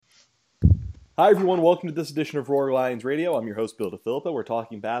Hi, everyone. Welcome to this edition of Roar Lions Radio. I'm your host, Bill DeFilippo. We're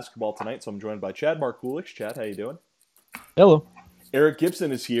talking basketball tonight, so I'm joined by Chad Markulich. Chad, how you doing? Hello. Eric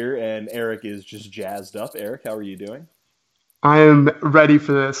Gibson is here, and Eric is just jazzed up. Eric, how are you doing? I am ready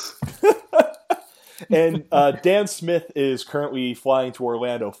for this. And Dan Smith is currently flying to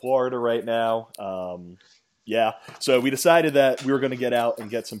Orlando, Florida right now. So we decided that we were going to get out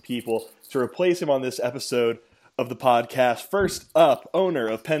and get some people to replace him on this episode of the podcast. First up, owner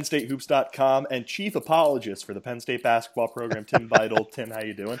of PennStateHoops.com and chief apologist for the Penn State basketball program, Tim Vital. Tim, how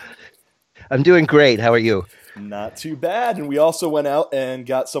you doing? I'm doing great. How are you? Not too bad. And we also went out and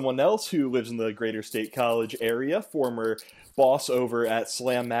got someone else who lives in the Greater State College area, former boss over at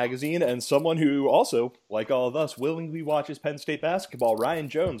Slam Magazine, and someone who also, like all of us, willingly watches Penn State basketball, Ryan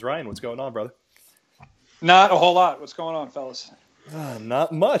Jones. Ryan, what's going on, brother? Not a whole lot. What's going on, fellas?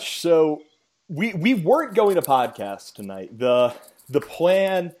 Not much. So we weren't going to podcast tonight. The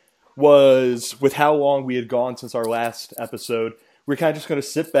plan was, with how long we had gone since our last episode, we were kind of just going to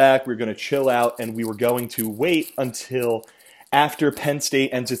sit back, we were going to chill out, and we were going to wait until after Penn State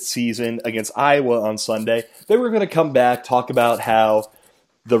ends its season against Iowa on Sunday. Then we're going to come back, talk about how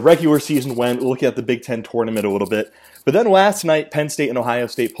the regular season went, look at the Big Ten tournament a little bit. But then last night, Penn State and Ohio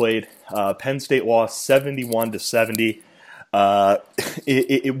State played. Penn State lost 71-70.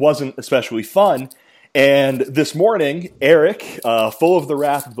 It wasn't especially fun. And this morning, Eric, full of the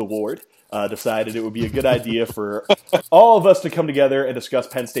wrath of the Lord, decided it would be a good idea for all of us to come together and discuss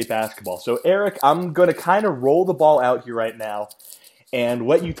Penn State basketball. So, Eric, I'm going to kind of roll the ball out here right now and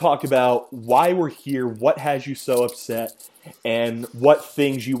let you talk about why we're here, what has you so upset, and what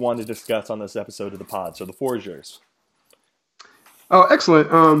things you want to discuss on this episode of the pod. So the floor is yours. Oh, excellent.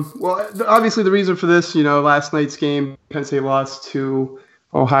 Well, obviously the reason for this, last night's game, Penn State lost to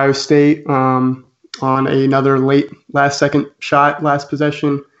Ohio State on another late last-second shot, last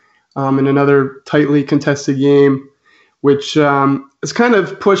possession, in another tightly contested game, which has kind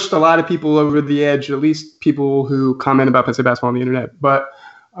of pushed a lot of people over the edge, at least people who comment about Penn State basketball on the internet. But,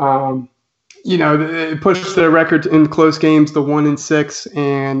 it pushed their record in close games to 1-6,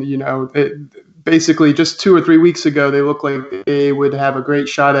 and, basically just 2 or 3 weeks ago, they looked like they would have a great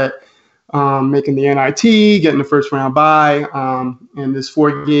shot at making the NIT, getting the first round bye, and this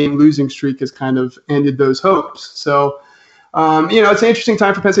 4-game losing streak has kind of ended those hopes. So, it's an interesting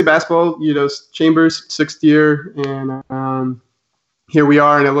time for Penn State basketball. Chambers, 6th year, and here we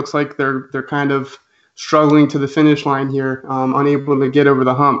are, and it looks like they're kind of struggling to the finish line here, unable to get over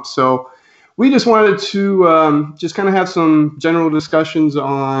the hump. So we just wanted to just kind of have some general discussions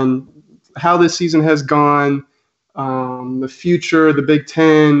on how this season has gone, the future, the Big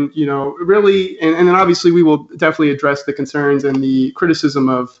Ten, really, and then obviously we will definitely address the concerns and the criticism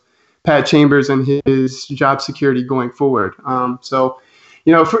of Pat Chambers and his job security going forward. Honestly,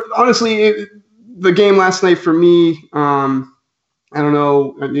 the game last night for me, I don't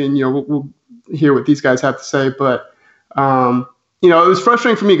know, and we'll hear what these guys have to say, but it was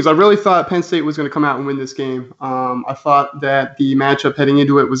frustrating for me because I really thought Penn State was going to come out and win this game. I thought that the matchup heading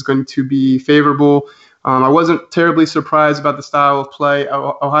into it was going to be favorable. I wasn't terribly surprised about the style of play.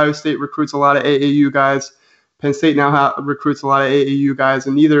 Ohio State recruits a lot of AAU guys. Penn State now recruits a lot of AAU guys,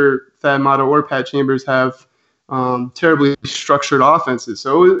 and neither Thad Matta or Pat Chambers have terribly structured offenses.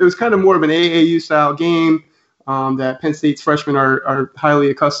 So it was kind of more of an AAU-style game that Penn State's freshmen are highly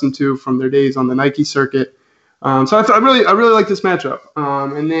accustomed to from their days on the Nike circuit. So I really like this matchup.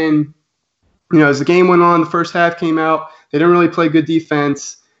 And then, as the game went on, the first half came out. They didn't really play good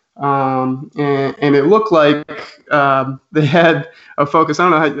defense. And it looked like they had a focus. I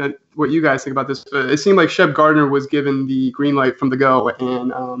don't know what you guys think about this, but it seemed like Shep Gardner was given the green light from the go.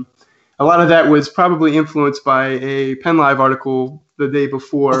 And a lot of that was probably influenced by a Penn Live article the day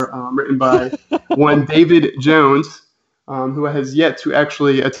before written by one David Jones, who has yet to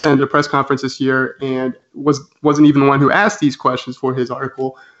actually attend a press conference this year and wasn't even the one who asked these questions for his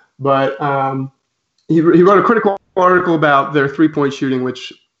article. But he wrote a critical article about their three-point shooting,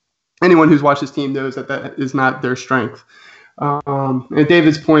 which anyone who's watched this team knows that is not their strength. And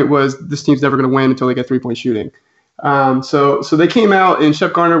David's point was this team's never going to win until they get three-point shooting. So they came out, and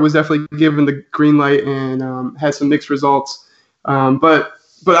Shep Gardner was definitely given the green light and had some mixed results. But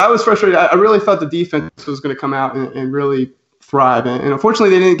I was frustrated. I really thought the defense was going to come out and really thrive. And unfortunately,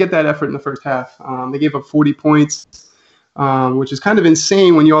 they didn't get that effort in the first half. They gave up 40 points, which is kind of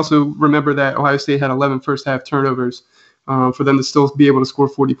insane when you also remember that Ohio State had 11 first-half turnovers. For them to still be able to score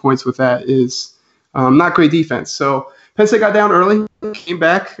 40 points with that is not great defense. So Penn State got down early, came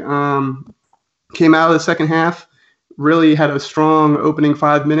back, came out of the second half, really had a strong opening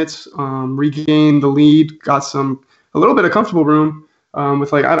 5 minutes, regained the lead, got a little bit of comfortable room,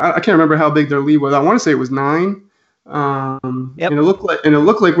 with like I can't remember how big their lead was. I want to say it was 9. And it looked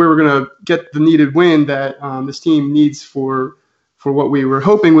like we were going to get the needed win that this team needs for what we were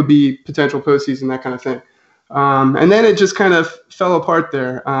hoping would be potential postseason, that kind of thing. And then it just kind of fell apart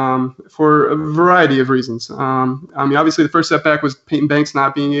there for a variety of reasons. I mean, obviously the first setback was Peyton Banks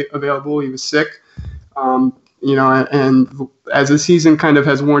not being available. He was sick. And as the season kind of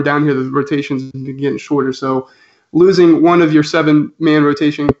has worn down here, the rotations have been getting shorter. So losing one of your 7-man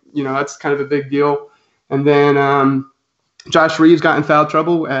rotation, that's kind of a big deal. And then Josh Reeves got in foul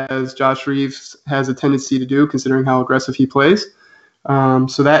trouble, as Josh Reeves has a tendency to do, considering how aggressive he plays.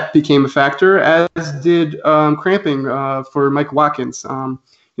 So that became a factor, as did cramping for Mike Watkins.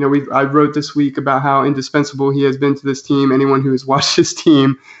 I wrote this week about how indispensable he has been to this team. Anyone who has watched his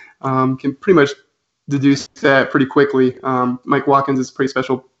team can pretty much deduce that pretty quickly. Mike Watkins is a pretty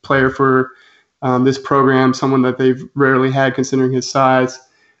special player for this program, someone that they've rarely had considering his size.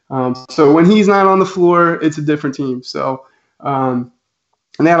 So when he's not on the floor, it's a different team. So and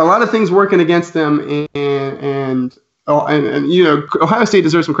they had a lot of things working against them, and Ohio State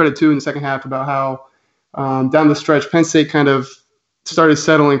deserves some credit too in the second half about how down the stretch Penn State kind of started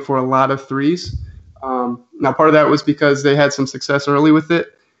settling for a lot of threes. Now part of that was because they had some success early with it.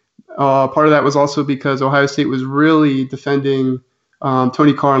 Part of that was also because Ohio State was really defending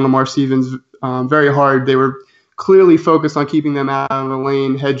Tony Carr and Lamar Stevens very hard. They were clearly focused on keeping them out of the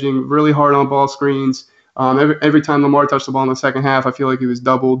lane, hedging really hard on ball screens. Every time Lamar touched the ball in the second half, I feel like he was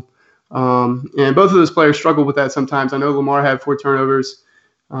doubled. And both of those players struggled with that sometimes. I know Lamar had 4 turnovers.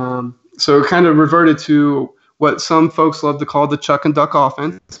 So it kind of reverted to what some folks love to call the chuck and duck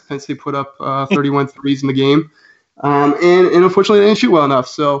offense. Penn State put up 31 threes in the game. And unfortunately, they didn't shoot well enough.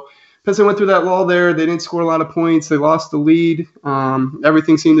 So Penn State went through that lull there. They didn't score a lot of points. They lost the lead.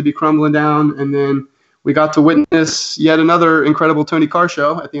 Everything seemed to be crumbling down. And then we got to witness yet another incredible Tony Carr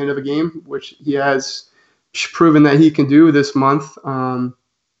show at the end of a game, which he has proven that he can do this month.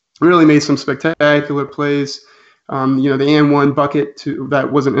 Really made some spectacular plays. The and one bucket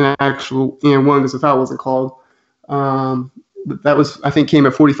that wasn't an actual and one because the foul wasn't called. That was, I think, came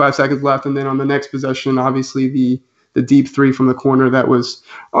at 45 seconds left. And then on the next possession, obviously the deep 3 from the corner, that was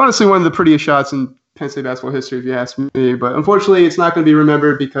honestly one of the prettiest shots in Penn State basketball history, if you ask me. But unfortunately, it's not going to be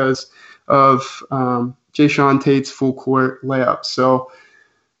remembered because of Jayshawn Tate's full court layup. So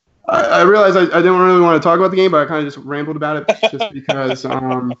I realized I didn't really want to talk about the game, but I kind of just rambled about it just because, I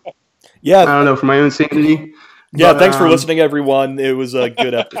don't know, for my own sanity. Yeah, thanks for listening, everyone. It was a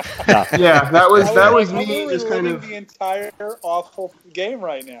good episode. Yeah, that was me just kind of the entire awful game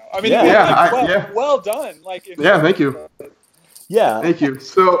right now. I mean, well done. Thank you. Yeah, thank you.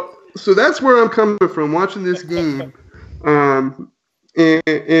 So that's where I'm coming from, watching this game, and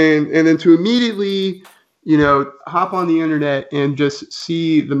then to immediately, hop on the internet and just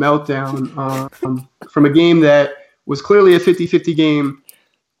see the meltdown from a game that was clearly a 50-50 game,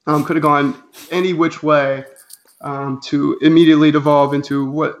 could have gone any which way. To immediately devolve into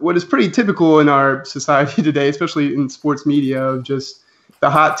what is pretty typical in our society today, especially in sports media, of just the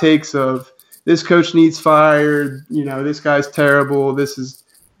hot takes of this coach needs fired, this guy's terrible, this is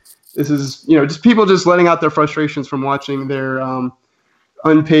just people just letting out their frustrations from watching their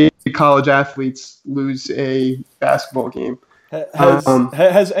unpaid college athletes lose a basketball game.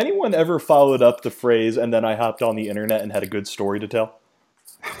 Has anyone ever followed up the phrase, and then I hopped on the internet and had a good story to tell?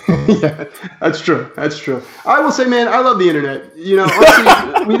 Yeah, that's true. I will say, man, I love the internet.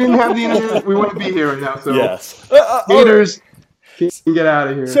 Honestly, we didn't have the internet, we wouldn't be here right now. So yes, haters can get out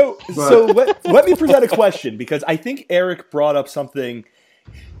of here. So let me present a question, because I think Eric brought up something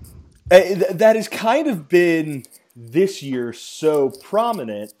that has kind of been this year so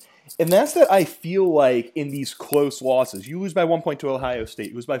prominent, and that's that I feel like in these close losses, you lose by 1 point to Ohio State,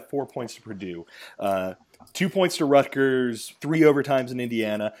 you lose by 4 points to Purdue, 2 points to Rutgers, 3 overtimes in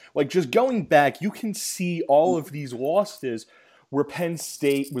Indiana. Like, just going back, you can see all of these losses where Penn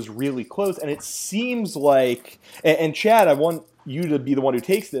State was really close, and it seems like, and Chad, I want you to be the one who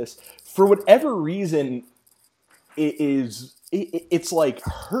takes this, for whatever reason, it's like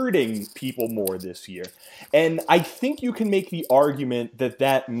hurting people more this year. And I think you can make the argument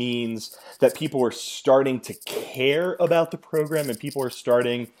that means that people are starting to care about the program, and people are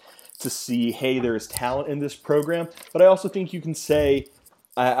starting to see, hey, there's talent in this program. But I also think you can say,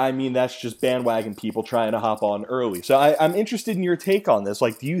 I mean, that's just bandwagon people trying to hop on early. So I'm interested in your take on this.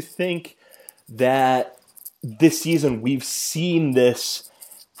 Like, do you think that this season we've seen this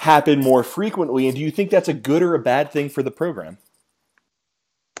happen more frequently, and do you think that's a good or a bad thing for the program?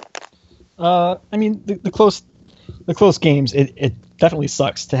 I mean, the close games, it definitely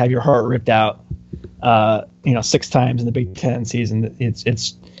sucks to have your heart ripped out 6 times in the Big Ten season.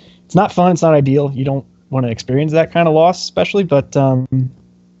 It's not fun. It's not ideal. You don't want to experience that kind of loss, especially. But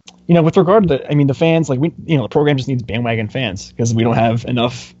with regard to the fans, the program just needs bandwagon fans because we don't have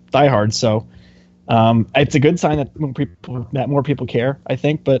enough diehards. So it's a good sign that more people care, I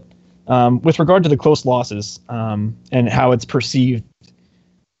think. But with regard to the close losses and how it's perceived,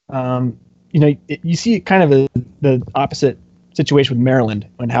 you see kind of the opposite situation with Maryland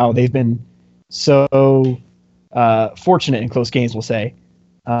and how they've been so fortunate in close games, we'll say.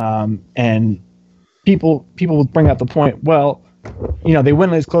 And people will bring up the point, well, they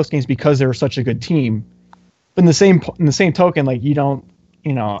win these close games because they're such a good team. But in the same token, you don't,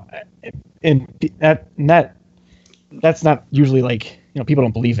 and that's not usually people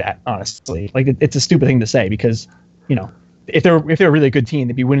don't believe that, honestly. It's a stupid thing to say because, if they're a really good team,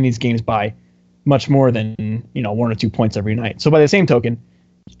 they'd be winning these games by much more than 1 or 2 points every night. So by the same token,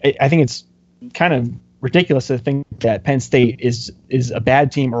 I think it's kind of ridiculous to think that Penn State is a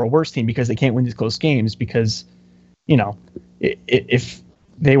bad team or a worse team because they can't win these close games. Because if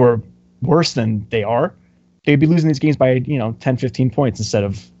they were worse than they are, they'd be losing these games by 10, 15 points instead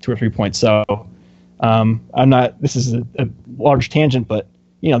of 2 or 3 points. So this is a large tangent, but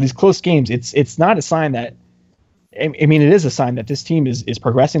these close games, it's not a sign that. It is a sign that this team is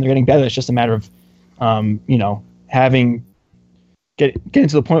progressing. They're getting better. It's just a matter of, getting to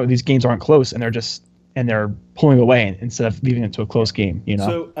the point where these games aren't close and they're pulling away instead of leaving it to a close game.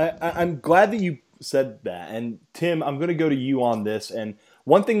 So I'm glad that you said that. And Tim, I'm going to go to you on this. And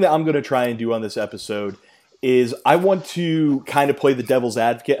one thing that I'm going to try and do on this episode is I want to kind of play the devil's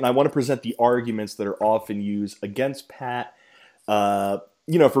advocate, and I want to present the arguments that are often used against Pat.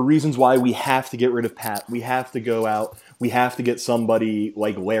 For reasons why we have to get rid of Pat. We have to go out. We have to get somebody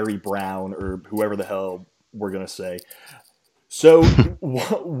like Larry Brown or whoever the hell we're going to say. So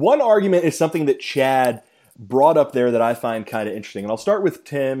one argument is something that Chad brought up there that I find kind of interesting. And I'll start with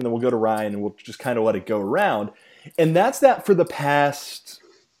Tim, and then we'll go to Ryan, and we'll just kind of let it go around. And that's that for the past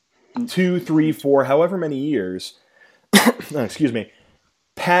 2, 3, 4, however many years, excuse me,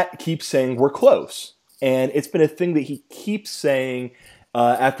 Pat keeps saying we're close. And it's been a thing that he keeps saying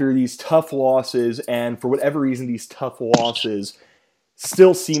after these tough losses, and for whatever reason, these tough losses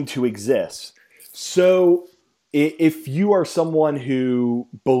still seem to exist. So if you are someone who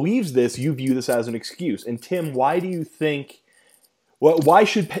believes this, you view this as an excuse. And Tim, why do you think, why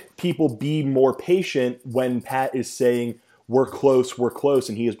should people be more patient when Pat is saying we're close,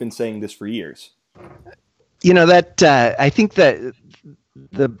 and he has been saying this for years? I think that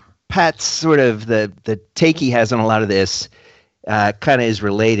the Pat's sort of the take he has on a lot of this kind of is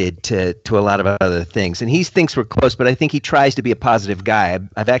related to a lot of other things. And he thinks we're close, but I think he tries to be a positive guy.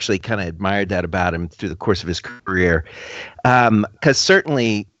 I've actually kind of admired that about him through the course of his career. Because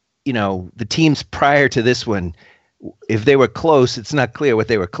certainly, the teams prior to this one, if they were close, it's not clear what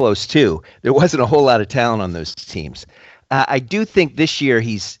they were close to. There wasn't a whole lot of talent on those teams. I do think this year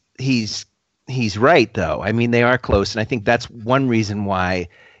he's right, though. They are close, and I think that's one reason why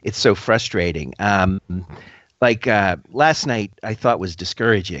it's so frustrating. Last night, I thought was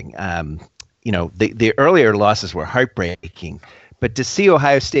discouraging. The earlier losses were heartbreaking, but to see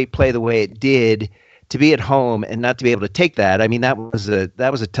Ohio State play the way it did, to be at home and not to be able to take that,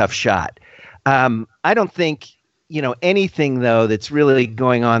 that was a tough shot. I don't think anything though that's really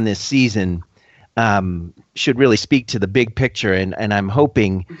going on this season should really speak to the big picture, and I'm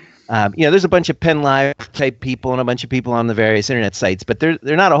hoping. There's a bunch of Penn Live type people and a bunch of people on the various internet sites, but they're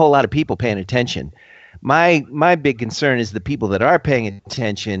not a whole lot of people paying attention. My big concern is the people that are paying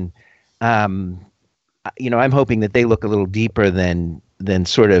attention. I'm hoping that they look a little deeper than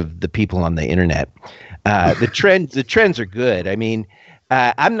sort of the people on the internet. The trends are good.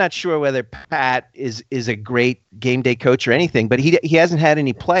 I'm not sure whether Pat is a great game day coach or anything, but he hasn't had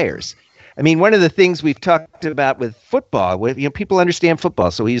any players. One of the things we've talked about with football, people understand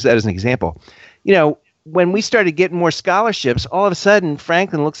football, so we use that as an example. When we started getting more scholarships, all of a sudden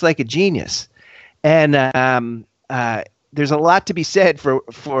Franklin looks like a genius. And there's a lot to be said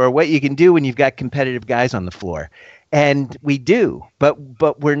for what you can do when you've got competitive guys on the floor. And we do, but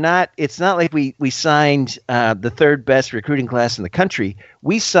we're not. It's not like we signed the third best recruiting class in the country.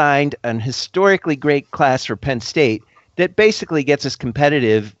 We signed an historically great class for Penn State that basically gets us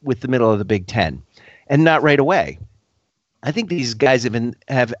competitive with the middle of the Big Ten, and not right away. I think these guys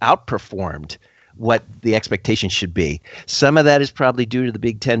have outperformed what the expectation should be. Some of that is probably due to the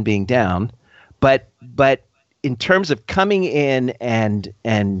Big Ten being down. But in terms of coming in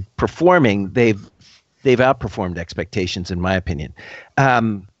and performing, they've outperformed expectations, in my opinion.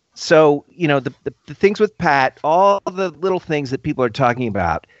 So the things with Pat, all the little things that people are talking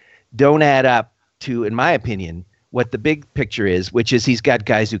about, don't add up to, in my opinion, what the big picture is, which is he's got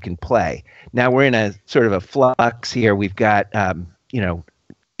guys who can play. Now we're in a sort of a flux here. We've got,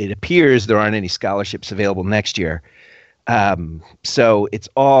 it appears there aren't any scholarships available next year. So it's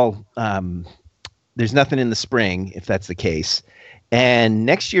all, there's nothing in the spring, if that's the case. And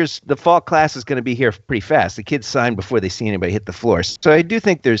next year's, the fall class is going to be here pretty fast. The kids sign before they see anybody hit the floor. So I do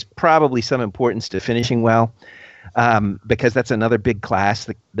think there's probably some importance to finishing well, because that's another big class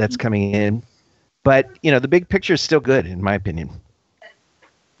that's coming in. But, the big picture is still good, in my opinion.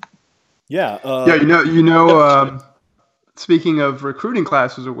 Yeah. Speaking of recruiting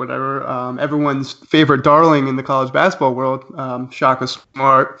classes or whatever, everyone's favorite darling in the college basketball world, Shaka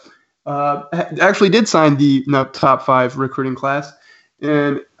Smart, actually did sign the top 5 recruiting class.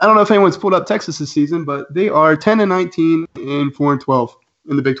 And I don't know if anyone's pulled up Texas this season, but they are 10-19 and 4-12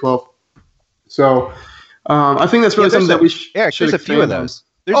 in the Big 12. So I think that's really something that we should. Eric, there's a few of those.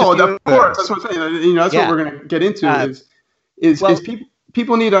 Of course. That's what I'm saying. That's what we're going to get into is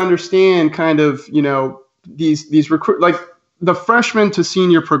people need to understand kind of, these recruit, like the freshman to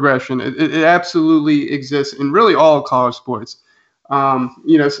senior progression. It absolutely exists in really all college sports.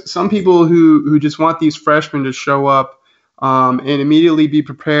 Some people who just want these freshmen to show up and immediately be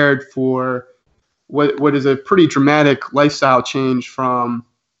prepared for what is a pretty dramatic lifestyle change from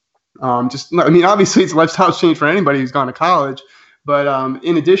obviously it's a lifestyle change for anybody who's gone to college, but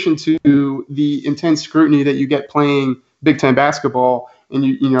in addition to the intense scrutiny that you get playing Big Ten basketball, and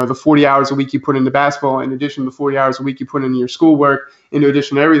the 40 hours a week you put into basketball, in addition to the 40 hours a week you put into your schoolwork, in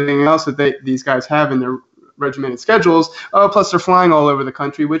addition to everything else that these guys have in their regimented schedules, plus they're flying all over the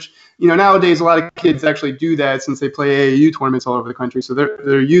country, which nowadays a lot of kids actually do that since they play AAU tournaments all over the country, so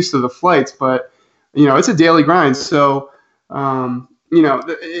they're used to the flights, but it's a daily grind. So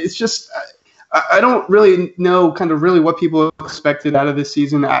it's just I don't really know kind of really what people expected out of this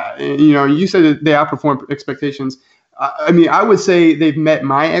season. You said that they outperformed expectations. I would say they've met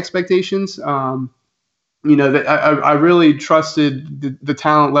my expectations. That I really trusted the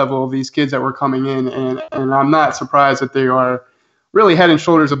talent level of these kids that were coming in, and I'm not surprised that they are really head and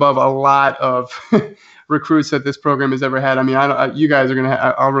shoulders above a lot of recruits that this program has ever had. You guys are going to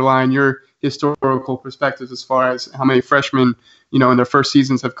I'll rely on your historical perspectives as far as how many freshmen, in their first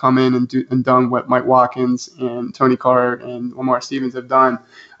seasons have come in and done what Mike Watkins and Tony Carr and Lamar Stevens have done.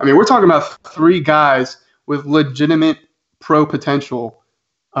 We're talking about 3 guys with legitimate pro potential,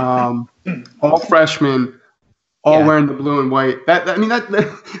 all freshmen, wearing the blue and white. That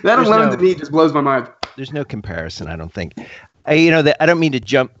alone to me just blows my mind. There's no comparison, I don't think. I don't mean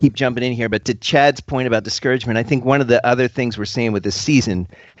to keep jumping in here, but to Chad's point about discouragement, I think one of the other things we're seeing with this season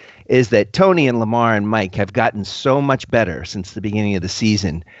is that Tony and Lamar and Mike have gotten so much better since the beginning of the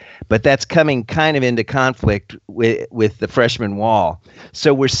season, but that's coming kind of into conflict with the freshman wall.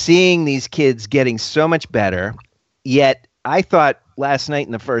 So we're seeing these kids getting so much better, yet I thought last night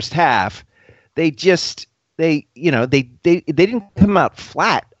in the first half, they didn't come out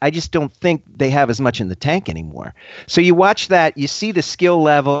flat. I just don't think they have as much in the tank anymore. So you watch that, you see the skill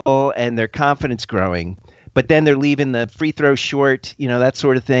level and their confidence growing, but then they're leaving the free throw short, that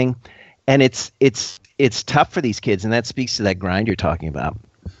sort of thing. And it's tough for these kids, and that speaks to that grind you're talking about.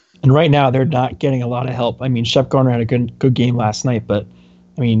 And right now they're not getting a lot of help. Shep Garner had a good game last night, but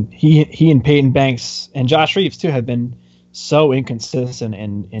he and Peyton Banks and Josh Reeves too have been so inconsistent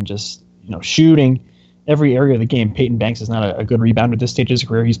and just shooting every area of the game. Peyton Banks is not a good rebounder at this stage of his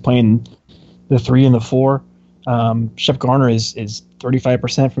career. He's playing the 3 and the 4. Shep Garner is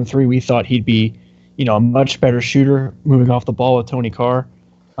 35% from 3. We thought he'd be a much better shooter moving off the ball with Tony Carr.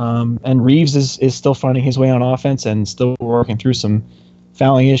 And Reeves is still finding his way on offense and still working through some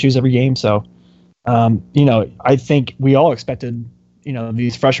fouling issues every game. So, I think we all expected,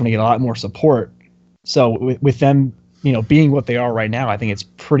 these freshmen to get a lot more support. So with them, being what they are right now, I think it's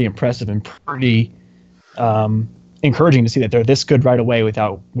pretty impressive and pretty encouraging to see that they're this good right away with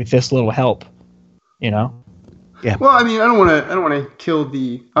this little help, Yeah. Well, I don't want to kill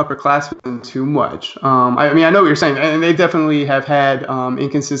the upperclassmen too much. I know what you're saying, and they definitely have had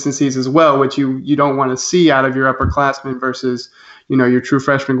inconsistencies as well, which you don't want to see out of your upperclassmen versus your true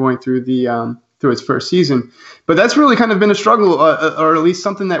freshman going through through its first season. But that's really kind of been a struggle, or at least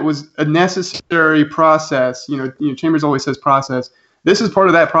something that was a necessary process. Chambers always says process. This is part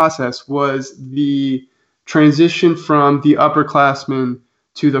of that process, was the transition from the upperclassmen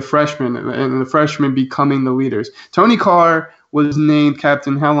to the freshmen, and the freshmen becoming the leaders. Tony Carr was named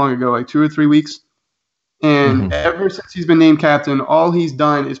captain how long ago? Like 2 or 3 weeks? And ever since he's been named captain, all he's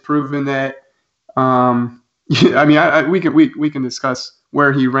done is proven that we can discuss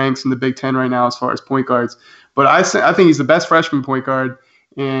where he ranks in the Big Ten right now as far as point guards. But I think he's the best freshman point guard,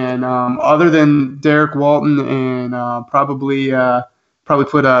 And other than Derek Walton and probably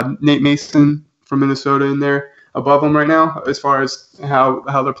put Nate Mason from Minnesota in there above him right now as far as how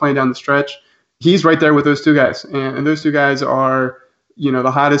they're playing down the stretch. He's right there with those two guys, and those two guys are,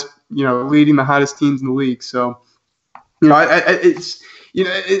 the hottest, leading the hottest teams in the league. So,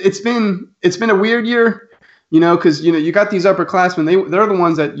 it's been a weird year, because you got these upperclassmen. They're the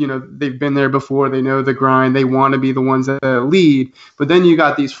ones that they've been there before. They know the grind. They want to be the ones that lead. But then you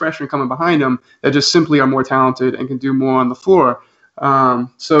got these freshmen coming behind them that just simply are more talented and can do more on the floor.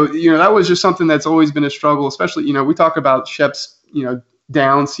 So that was just something that's always been a struggle. Especially we talk about Shep's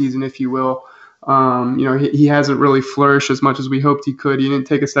down season, if you will. He hasn't really flourished as much as we hoped he could. He didn't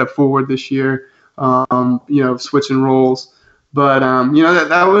take a step forward this year. Switching roles. But,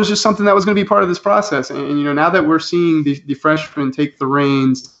 that was just something that was going to be part of this process. And now that we're seeing the freshmen take the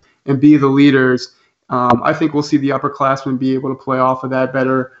reins and be the leaders, I think we'll see the upperclassmen be able to play off of that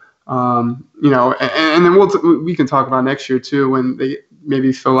better. And then we can talk about next year, too, when they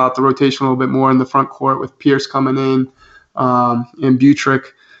maybe fill out the rotation a little bit more in the front court with Pierce coming in and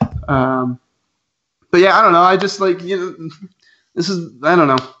Butrick. But, yeah, I don't know. I just this is – I don't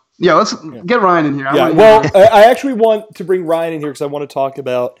know. Yeah, let's get Ryan in here. I actually want to bring Ryan in here because I want to talk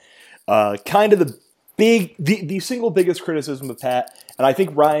about kind of the single biggest criticism of Pat, and I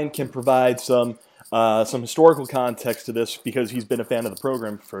think Ryan can provide some historical context to this because he's been a fan of the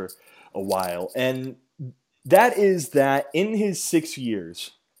program for a while, and that is that in his 6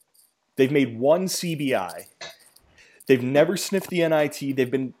 years, they've made one CBI. They've never sniffed the NIT.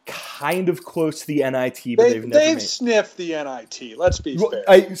 They've been kind of close to the NIT, but they've sniffed the NIT. Let's be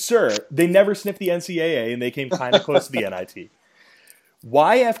fair. Sir, they never sniffed the NCAA, and they came kind of close to the NIT.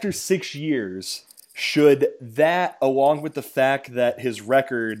 Why, after 6 years, should that, along with the fact that his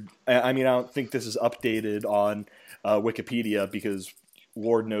record – I don't think this is updated on Wikipedia because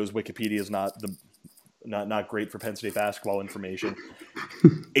Lord knows Wikipedia is not great for Penn State basketball information.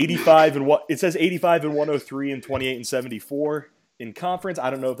 85 and what it says 85 and 103 and 28 and 74 in conference. I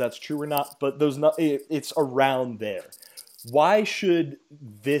don't know if that's true or not, but it's around there. Why should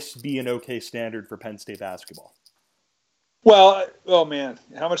this be an okay standard for Penn State basketball? Well, oh man,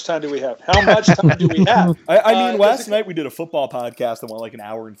 how much time do we have? Last night we did a football podcast that went like an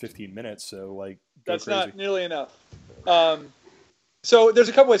hour and 15 minutes. So that's crazy. Not nearly enough. So there's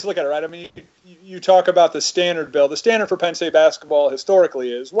a couple ways to look at it, right? You talk about the standard, Bill. The standard for Penn State basketball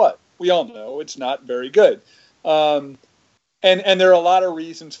historically is what? We all know it's not very good. And there are a lot of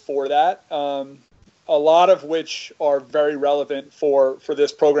reasons for that, a lot of which are very relevant for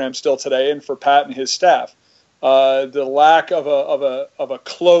this program still today and for Pat and his staff. The lack of a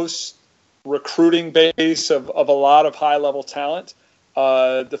close recruiting base of a lot of high-level talent.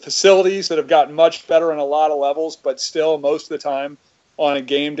 The facilities that have gotten much better on a lot of levels, but still most of the time on a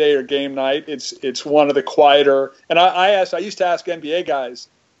game day or game night, it's one of the quieter. And I used to ask NBA guys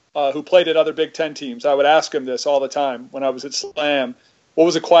who played at other Big Ten teams. I would ask them this all the time when I was at Slam. What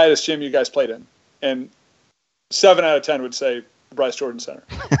was the quietest gym you guys played in? And 7 out of 10 would say Bryce Jordan Center.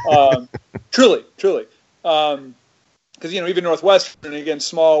 Truly. Because even Northwestern, again,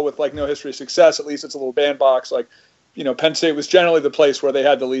 small with no history of success. At least it's a little bandbox. Penn State was generally the place where they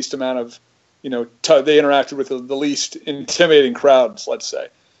had the least amount of, they interacted with the least intimidating crowds, let's say.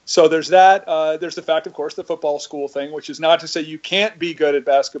 So there's that. There's the fact, of course, the football school thing, which is not to say you can't be good at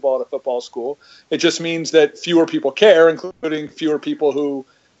basketball at a football school. It just means that fewer people care, including fewer people who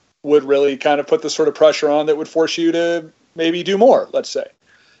would really kind of put the sort of pressure on that would force you to maybe do more, let's say.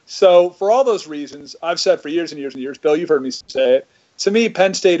 So for all those reasons, I've said for years and years and years, Bill, you've heard me say it, to me,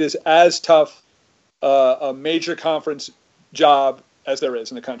 Penn State is as tough a major conference job as there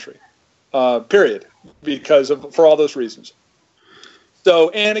is in the country, period, for all those reasons.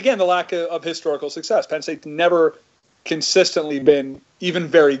 So, and again, the lack of historical success. Penn State's never consistently been even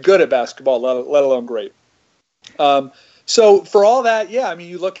very good at basketball, let alone great. So for all that,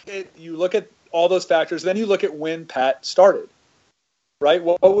 you look at all those factors, then you look at when Pat started, right?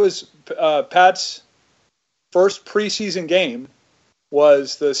 What was Pat's first preseason game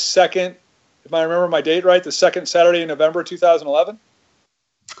was the second, if I remember my date right, the second Saturday in November 2011?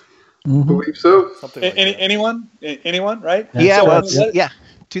 I believe so. Anyone, right? Yeah,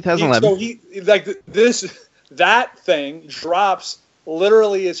 2011. So that thing drops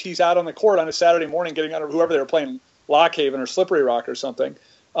literally as he's out on the court on a Saturday morning getting out of whoever they were playing, Lock Haven or Slippery Rock or something.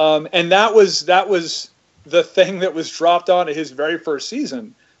 And that was the thing that was dropped on his very first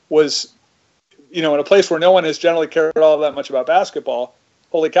season was, in a place where no one has generally cared all that much about basketball.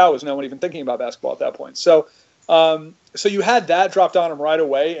 Holy cow, was no one even thinking about basketball at that point. So you had that dropped on him right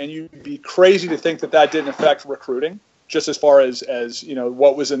away, and you'd be crazy to think that didn't affect recruiting just as far as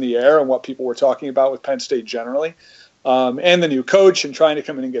what was in the air and what people were talking about with Penn State generally, and the new coach and trying to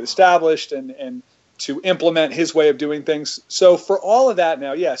come in and get established and to implement his way of doing things. So for all of that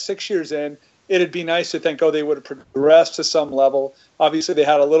now, 6 years in, it'd be nice to think, they would have progressed to some level. Obviously, they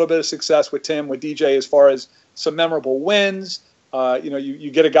had a little bit of success with DJ as far as some memorable wins.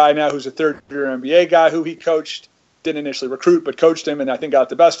 You get a guy now who's a third-year NBA guy who he coached, didn't initially recruit, but coached him, and I think got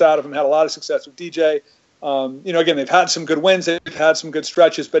the best out of him, had a lot of success with DJ. Again, they've had some good wins, they've had some good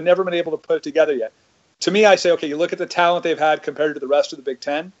stretches, but never been able to put it together yet. To me, I say, okay, you look at the talent they've had compared to the rest of the Big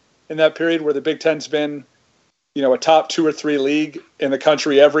Ten in that period where the Big Ten's been, a top 2 or 3 league in the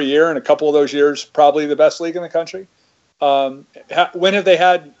country every year, and a couple of those years probably the best league in the country. When have they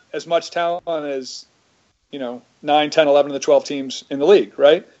had as much talent as, 9, 10, 11 of the 12 teams in the league,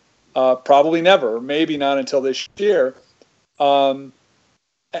 right? Probably never, maybe not until this year. And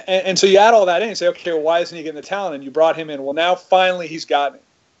so you add all that in and say, okay, well, why isn't he getting the talent? And you brought him in. Well, now finally he's gotten it.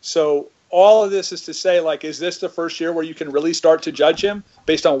 So all of this is to say, is this the first year where you can really start to judge him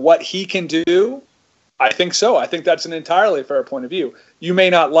based on what he can do? I think so. I think that's an entirely fair point of view. You may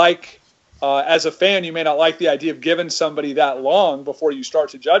not like, as a fan, you may not like the idea of giving somebody that long before you start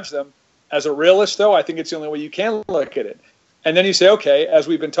to judge them. As a realist, though, I think it's the only way you can look at it. And then you say, okay, as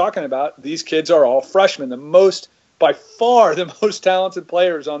we've been talking about, these kids are all freshmen, by far the most talented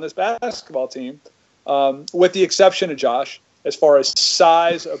players on this basketball team, with the exception of Josh, as far as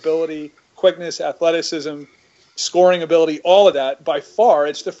size, ability, quickness, athleticism, scoring ability, all of that. By far,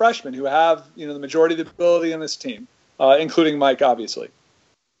 it's the freshmen who have the majority of the ability in this team, including Mike, obviously.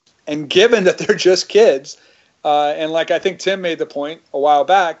 And given that they're just kids, and I think Tim made the point a while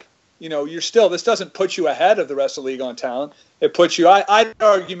back, this doesn't put you ahead of the rest of the league on talent. It puts you, I'd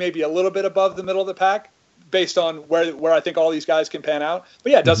argue, maybe a little bit above the middle of the pack based on where I think all these guys can pan out.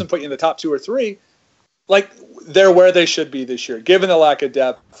 But it doesn't put you in the top 2 or 3. They're where they should be this year, given the lack of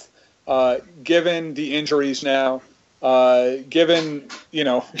depth, given the injuries now, given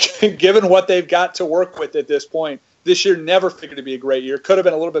what they've got to work with at this point. This year never figured to be a great year. Could have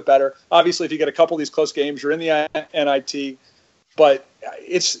been a little bit better. Obviously, if you get a couple of these close games, you're in the NIT. But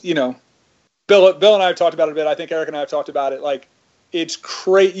it's, Bill and I have talked about it a bit. I think Eric and I have talked about it. It's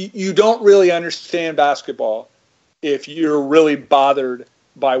crazy. You don't really understand basketball if you're really bothered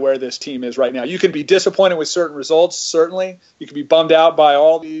by where this team is right now. You can be disappointed with certain results, certainly. You can be bummed out by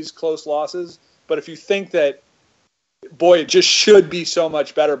all these close losses. But if you think that, boy, it just should be so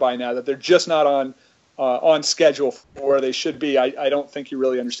much better by now, that they're just not on schedule for where they should be, I don't think you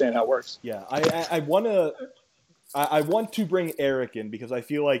really understand how it works. Yeah, I want to bring Eric in because I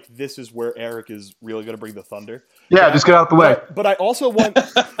feel like this is where Eric is really going to bring the thunder. Yeah, just get out the way. But I also want,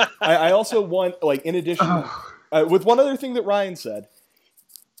 in addition, with one other thing that Ryan said,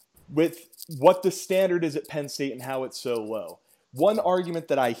 with what the standard is at Penn State and how it's so low. One argument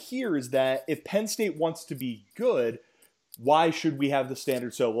that I hear is that if Penn State wants to be good, why should we have the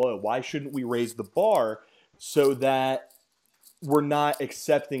standard so low? Why shouldn't we raise the bar so that we're not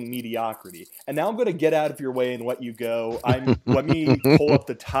accepting mediocrity? And now I'm going to get out of your way and let you go. Let me pull up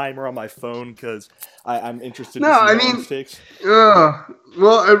the timer on my phone because I'm interested in the mistakes.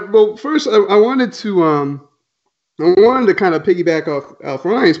 Well, first I wanted to kind of piggyback off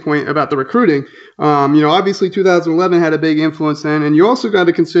Ryan's point about the recruiting. Obviously 2011 had a big influence then, and you also got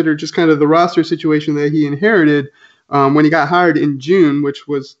to consider just kind of the roster situation that he inherited when he got hired in June, which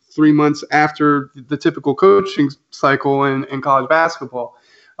was 3 months after the typical coaching cycle in college basketball.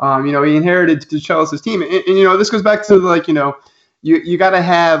 He inherited DeChellis' team. And this goes back to you got to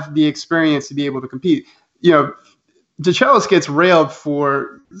have the experience to be able to compete. DeChellis gets railed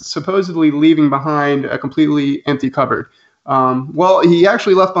for supposedly leaving behind a completely empty cupboard. Well, he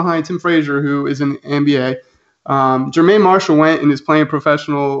actually left behind Tim Frazier, who is in the NBA. Jermaine Marshall went and is playing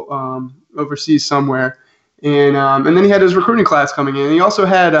professional overseas somewhere. And then he had his recruiting class coming in. And he also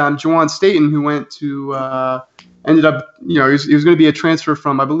had Juwan Staten, who went to ended up, he was going to be a transfer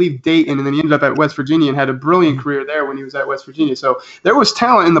from, I believe, Dayton, and then he ended up at West Virginia and had a brilliant career there when he was at West Virginia. So there was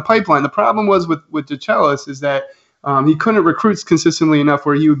talent in the pipeline. The problem was with DeChellis is that he couldn't recruit consistently enough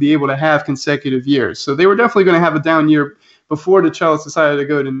where he would be able to have consecutive years. So they were definitely going to have a down year before DeChellis decided to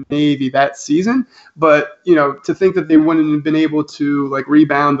go to Navy that season. But, to think that they wouldn't have been able to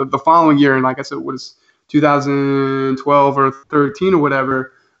rebound the following year, and like I said, it was 2012 or 13 or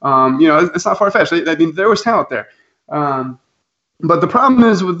whatever, it's not far-fetched. I mean, there was talent there. But the problem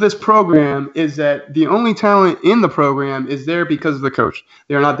is with this program is that the only talent in the program is there because of the coach.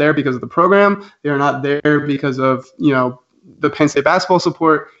 They are not there because of the program. They are not there because of, the Penn State basketball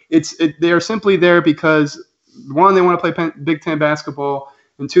support. They are simply there because, one, they want to play Big Ten basketball,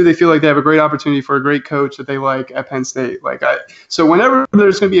 and 2, they feel like they have a great opportunity for a great coach that they like at Penn State. So whenever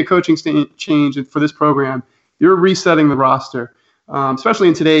there's going to be a coaching change for this program, you're resetting the roster, especially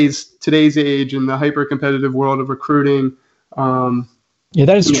in today's age in the hyper competitive world of recruiting. Yeah,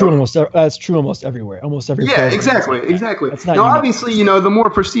 that is true. That's true almost everywhere. Almost every. Yeah, exactly. Now, obviously, the more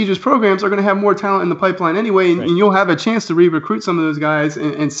prestigious programs are going to have more talent in the pipeline anyway, and you'll have a chance to re-recruit some of those guys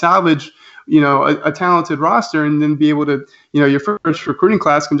and salvage, a talented roster, and then be able to, your first recruiting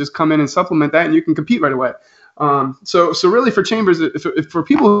class can just come in and supplement that, and you can compete right away. So really for Chambers, if for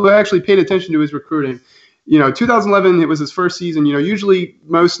people who actually paid attention to his recruiting, 2011 it was his first season. Usually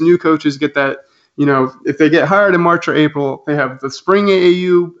most new coaches get that. If they get hired in March or April, they have the spring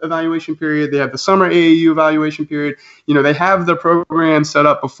AAU evaluation period. They have the summer AAU evaluation period. They have their program set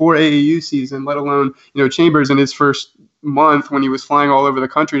up before AAU season, let alone, Chambers in his first month when he was flying all over the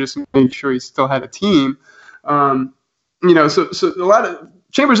country just to make sure he still had a team. So a lot of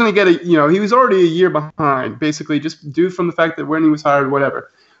Chambers didn't get he was already a year behind, basically, just due from the fact that when he was hired, whatever.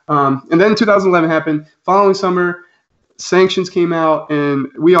 And then 2011 happened. Following summer, sanctions came out, and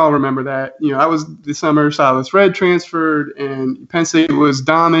we all remember that. That was the summer Silas Red transferred, and Penn State was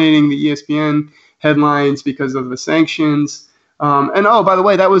dominating the ESPN headlines because of the sanctions. And by the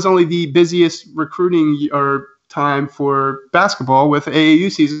way, that was only the busiest recruiting time for basketball with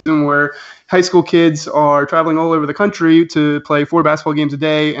AAU season, where high school kids are traveling all over the country to play 4 basketball games a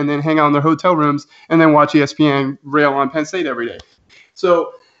day and then hang out in their hotel rooms and then watch ESPN rail on Penn State every day.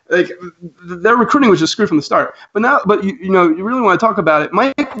 So their recruiting was just screwed from the start. But you really want to talk about it.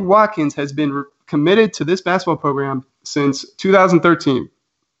 Mike Watkins has been committed to this basketball program since 2013.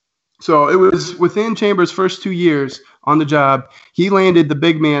 So it was within Chambers' first 2 years on the job, he landed the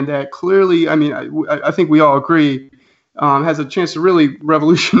big man that clearly, I think we all agree, has a chance to really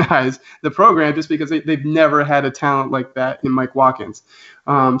revolutionize the program just because they've never had a talent like that in Mike Watkins.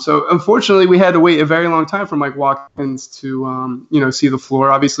 So unfortunately, we had to wait a very long time for Mike Watkins to, see the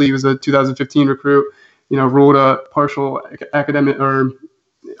floor. Obviously, he was a 2015 recruit, ruled a partial academic or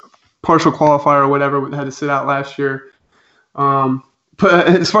partial qualifier or whatever, had to sit out last year. But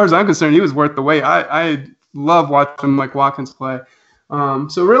as far as I'm concerned, he was worth the wait. I love watching Mike Watkins play.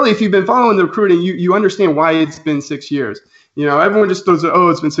 So really, if you've been following the recruiting, you understand why it's been 6 years. Everyone just throws it,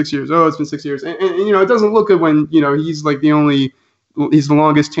 it's been 6 years. Oh, it's been 6 years. And it doesn't look good when, he's like he's the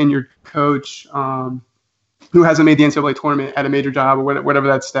longest tenured coach who hasn't made the NCAA tournament at a major job or whatever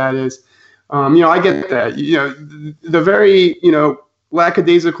that stat is. I get that. The very,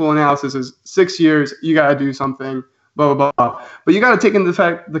 lackadaisical analysis is 6 years, you got to do something, blah, blah, blah. But you got to take into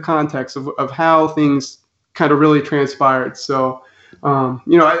the context of how things kind of really transpired. So,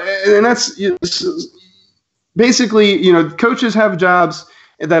 and that's basically, coaches have jobs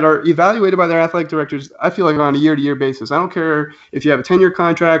that are evaluated by their athletic directors, I feel like on a year-to-year basis. I don't care if you have a 10-year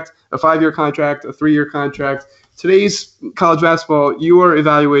contract, a 5-year contract, a 3-year contract. Today's college basketball, you are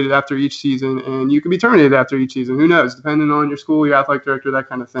evaluated after each season, and you can be terminated after each season. Who knows? Depending on your school, your athletic director, that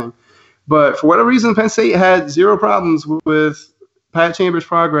kind of thing. But for whatever reason, Penn State had zero problems with Pat Chambers'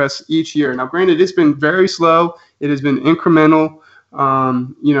 progress each year. Now, granted, it's been very slow. It has been incremental.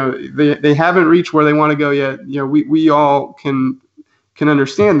 They haven't reached where they want to go yet. We all can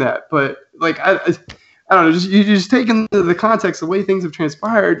understand that, but I don't know. You just take into the context the way things have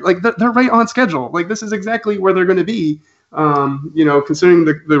transpired. They're right on schedule. This is exactly where they're going to be. Considering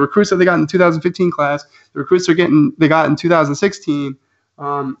the recruits that they got in the 2015 class, the recruits they got in 2016,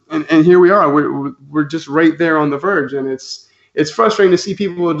 and here we are. We're just right there on the verge, and it's frustrating to see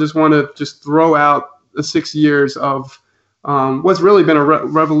people just want to just throw out the 6 years of what's really been a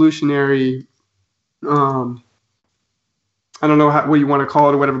revolutionary. I don't know what you want to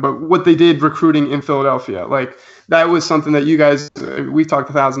call it or whatever, but what they did recruiting in Philadelphia, that was something that you guys, we've talked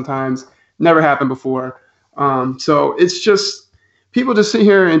 1,000 times, never happened before. So it's just, people just sit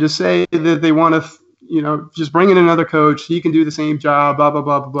here and just say that they want to, just bring in another coach. He can do the same job, blah, blah,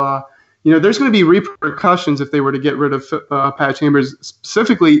 blah, blah, blah. There's going to be repercussions if they were to get rid of Pat Chambers,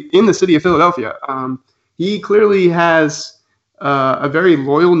 specifically in the city of Philadelphia. He clearly has a very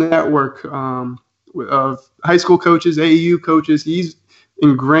loyal network of high school coaches, AAU coaches. He's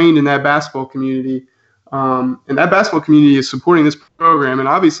ingrained in that basketball community. And that basketball community is supporting this program. And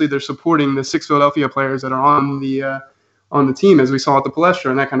obviously they're supporting the 6 Philadelphia players that are on the team, as we saw at the Palestra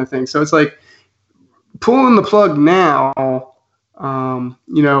and that kind of thing. So it's like pulling the plug now,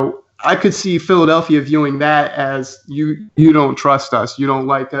 I could see Philadelphia viewing that as you don't trust us. You don't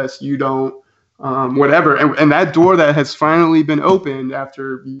like us. You don't, whatever. And that door that has finally been opened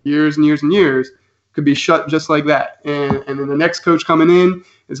after years and years and years could be shut just like that. And then the next coach coming in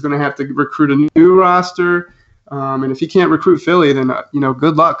is going to have to recruit a new roster. And if he can't recruit Philly, then,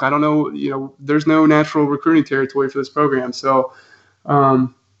 good luck. I don't know. There's no natural recruiting territory for this program. So,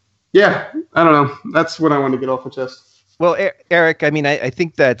 yeah, I don't know. That's what I want to get off my chest. Well, Eric, I mean, I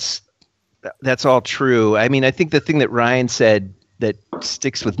think that's all true. I mean, I think the thing that Ryan said that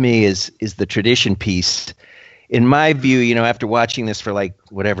sticks with me is the tradition piece. In my view, after watching this for like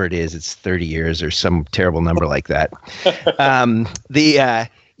whatever it is, it's 30 years or some terrible number like that.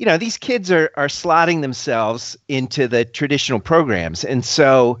 These kids are slotting themselves into the traditional programs. And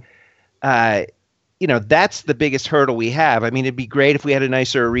so, that's the biggest hurdle we have. I mean, it'd be great if we had a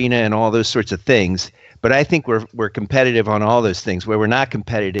nicer arena and all those sorts of things. But I think we're competitive on all those things. Where we're not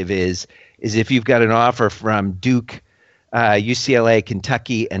competitive is if you've got an offer from Duke, UCLA,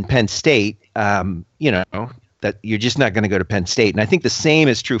 Kentucky, and Penn State, that you're just not going to go to Penn State. And I think the same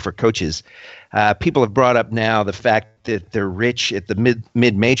is true for coaches. People have brought up now the fact that they're rich at the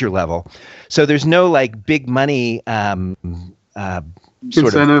mid-major level. So there's no like big money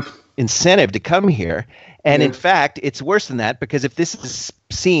incentive to come here. And in fact, it's worse than that, because if this is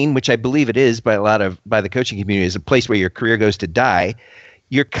seen, which I believe it is by the coaching community, as a place where your career goes to die,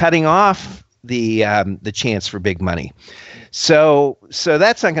 you're cutting off the chance for big money. So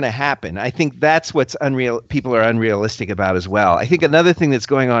that's not going to happen. I think that's what's people are unrealistic about as well. I think another thing that's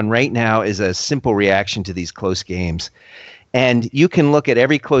going on right now is a simple reaction to these close games. And you can look at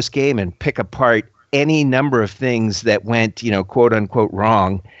every close game and pick apart any number of things that went, quote unquote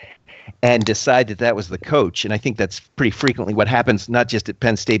wrong, and decide that was the coach. And I think that's pretty frequently what happens, not just at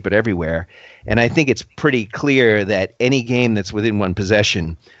Penn State, but everywhere. And I think it's pretty clear that any game that's within one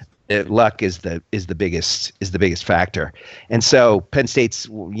possession, luck is the biggest factor. And so Penn State's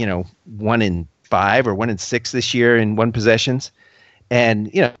 1-5 or 1-6 this year in one possessions.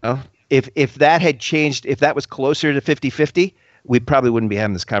 And if that had changed, if that was closer to 50-50, we probably wouldn't be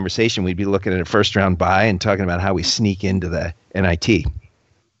having this conversation. We'd be looking at a first round bye and talking about how we sneak into the NIT.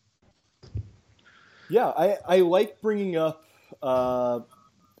 Yeah, I like bringing up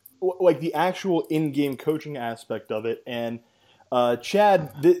like the actual in-game coaching aspect of it. And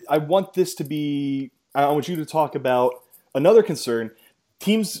Chad, I want you to talk about another concern.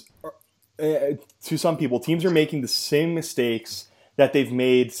 Teams, to some people, teams are making the same mistakes that they've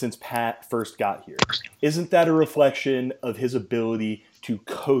made since Pat first got here. Isn't that a reflection of his ability to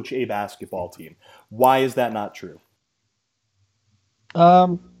coach a basketball team? Why is that not true?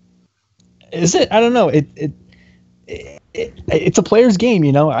 Is it? I don't know. It's a player's game,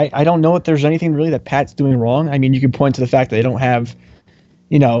 I don't know if there's anything really that Pat's doing wrong. I mean, you could point to the fact that they don't have,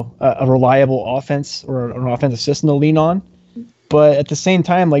 a reliable offense or an offensive system to lean on. But at the same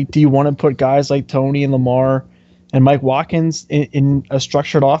time, like, do you want to put guys like Tony and Lamar and Mike Watkins in a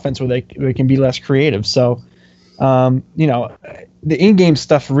structured offense where they can be less creative? So, the in-game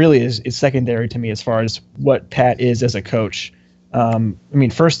stuff really is secondary to me as far as what Pat is as a coach.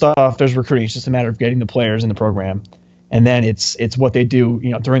 First off, there's recruiting. It's just a matter of getting the players in the program. And then it's what they do,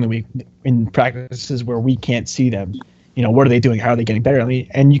 during the week in practices where we can't see them. What are they doing? How are they getting better?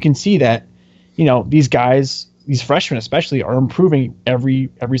 And you can see that, these guys, these freshmen especially, are improving every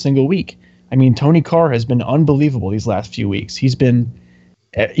single week. Tony Carr has been unbelievable these last few weeks. He's been,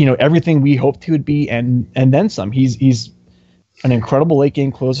 everything we hoped he would be, and then some. He's an incredible late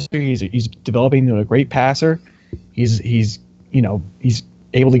game closer. He's developing into a great passer. He's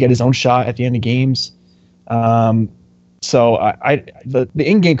able to get his own shot at the end of games. So the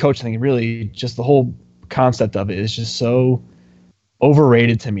in-game coaching thing, really, just the whole concept of it is just so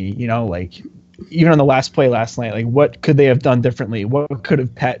overrated to me. Even on the last play last night, like, what could they have done differently? What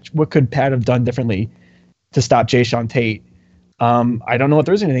could Pat have done differently to stop Jayshawn Tate? I don't know if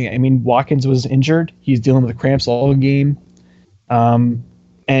there's anything. Watkins was injured. He's dealing with cramps all game. And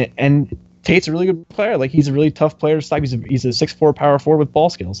Tate's a really good player. Like, he's a really tough player to stop. He's a 6'4" power forward with ball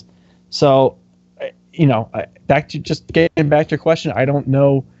skills. So, getting back to your question, I don't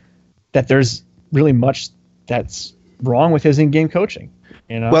know that there's really much that's wrong with his in-game coaching.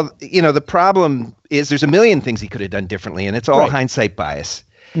 Well, the problem is there's a million things he could have done differently, and it's all hindsight bias.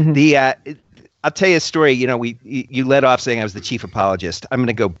 Mm-hmm. I'll tell you a story. You led off saying I was the chief apologist. I'm going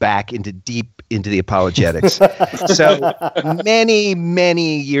to go back deep into the apologetics. So many,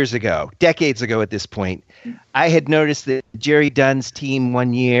 many years ago, decades ago at this point, I had noticed that Jerry Dunn's team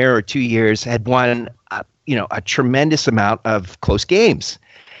 1 year or 2 years had won, a tremendous amount of close games.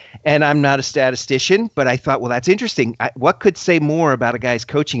 And I'm not a statistician, but I thought, well, that's interesting. What could say more about a guy's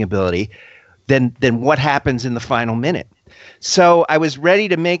coaching ability than what happens in the final minute? So I was ready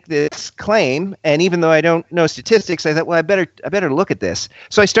to make this claim, and even though I don't know statistics, I thought, well, I better look at this.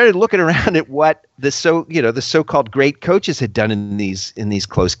 So I started looking around at what the so-called great coaches had done in these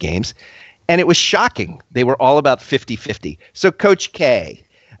close games, And it was shocking. They were all about 50-50. So Coach K,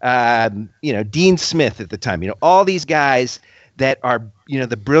 Dean Smith at the time, all these guys that are,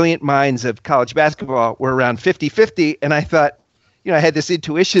 the brilliant minds of college basketball were around 50-50. And I thought, I had this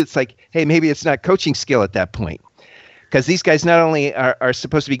intuition. It's like, hey, maybe it's not coaching skill at that point. Because these guys not only are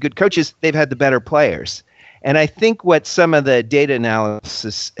supposed to be good coaches, they've had the better players. And I think what some of the data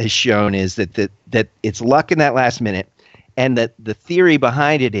analysis has shown is that it's luck in that last minute. And that the theory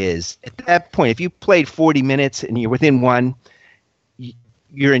behind it is, at that point, if you played 40 minutes and you're within one,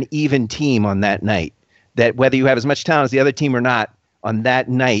 you're an even team on that night. That whether you have as much talent as the other team or not, on that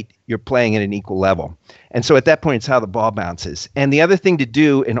night, you're playing at an equal level. And so at that point, it's how the ball bounces. And the other thing to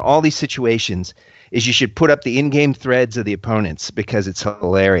do in all these situations is you should put up the in-game threads of the opponents because it's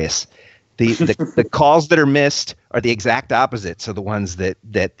hilarious. The calls that are missed are the exact opposites of the ones that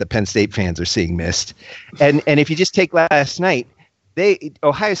the Penn State fans are seeing missed. And if you just take last night,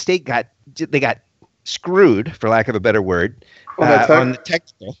 Ohio State got screwed, for lack of a better word, on the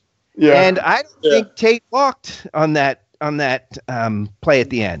technical. Yeah. And I don't think Tate walked on that play at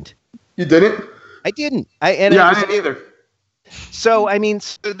the end. You didn't? I didn't. I didn't either. So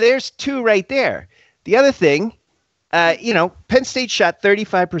so there's two right there. The other thing. Penn State shot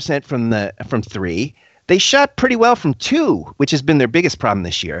 35% from three. They shot pretty well from two, which has been their biggest problem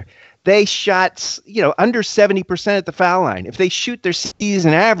this year. They shot, under 70% at the foul line. If they shoot their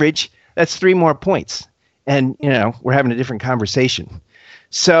season average, that's 3 more points. And, we're having a different conversation.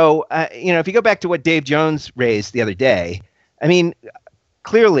 So, if you go back to what Dave Jones raised the other day,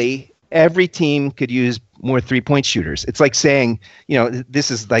 clearly every team could use more 3-point shooters. It's like saying,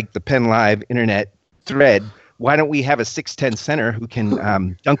 this is like the Penn Live internet thread. Why don't we have a 6'10" center who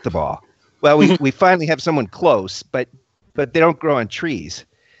can dunk the ball? Well, we finally have someone close, but they don't grow on trees.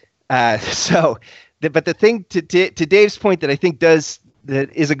 But the thing to Dave's point that I think that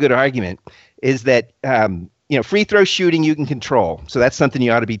is a good argument is that free throw shooting you can control, so that's something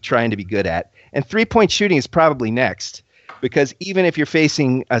you ought to be trying to be good at. And 3-point shooting is probably next, because even if you're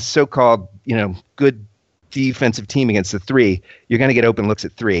facing a so-called good defensive team against the three, you're going to get open looks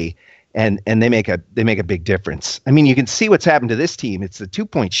at three. And they make a big difference. You can see what's happened to this team. It's the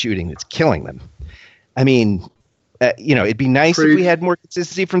 2-point shooting that's killing them. It'd be nice if we had more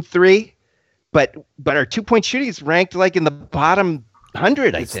consistency from three, but our 2-point shooting is ranked like in the bottom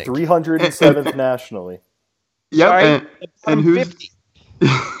 100. I think 307th nationally. Yeah, and who's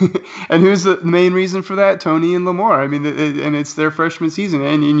the main reason for that? Tony and Lamar. And it's their freshman season,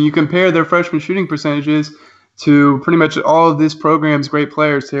 and you compare their freshman shooting percentages to pretty much all of this program's great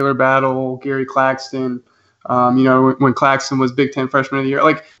players, Taylor Battle, Gary Claxton, when Claxton was Big Ten Freshman of the Year.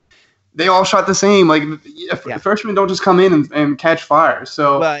 Like, they all shot the same. Like, freshmen don't just come in and catch fire.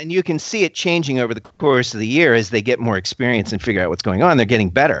 So, well, and you can see it changing over the course of the year as they get more experience and figure out what's going on. They're getting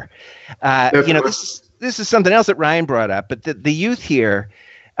better. This is something else that Ryan brought up, but the youth here,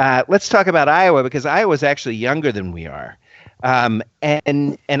 let's talk about Iowa, because Iowa's actually younger than we are. And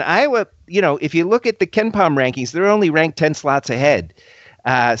Iowa, if you look at the KenPom rankings, they're only ranked 10 slots ahead.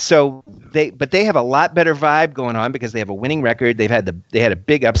 So they have a lot better vibe going on because they have a winning record. They had a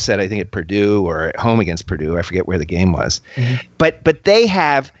big upset, I think, at Purdue or at home against Purdue. I forget where the game was. Mm-hmm. But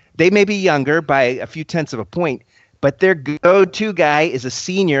they may be younger by a few tenths of a point, but their go-to guy is a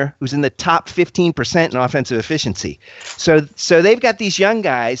senior who's in the top 15% in offensive efficiency. So they've got these young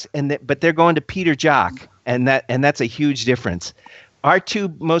guys, but they're going to Peter Jock. And that's a huge difference. Our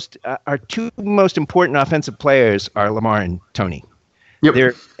two most important offensive players are Lamar and Tony.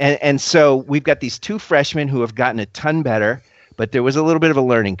 Yep. And so we've got these two freshmen who have gotten a ton better, but there was a little bit of a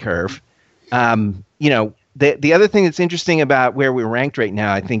learning curve. The other thing that's interesting about where we're ranked right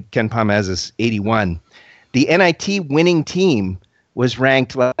now, I think KenPom has us 81. The NIT winning team was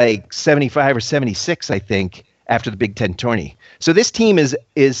ranked like 75 or 76, I think, after the Big Ten tourney. So this team is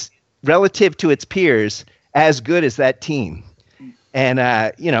relative to its peers as good as that team. And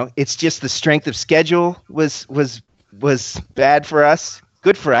it's just the strength of schedule was bad for us.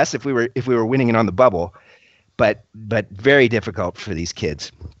 Good for us if we were winning it on the bubble, but very difficult for these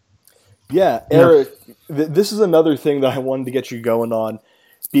kids. Yeah, Eric, this is another thing that I wanted to get you going on,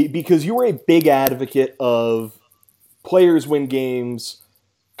 because you were a big advocate of players win games,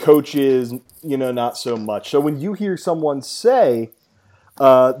 coaches, not so much. So when you hear someone say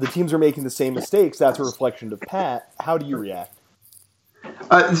the teams are making the same mistakes, that's a reflection of Pat, how do you react?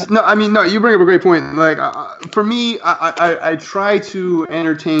 No, you bring up a great point. Like, for me, I try to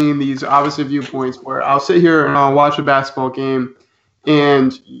entertain these opposite viewpoints where I'll sit here and I'll watch a basketball game,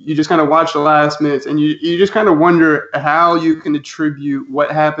 and you just kind of watch the last minutes, and you just kind of wonder how you can attribute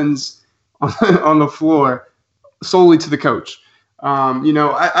what happens on the floor solely to the coach.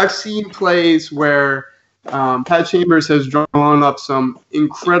 I've seen plays where Pat Chambers has drawn up some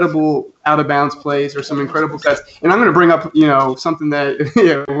incredible out of bounds plays or some incredible sets. And I'm going to bring up, something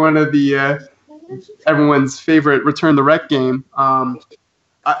that one of the everyone's favorite return the wreck game.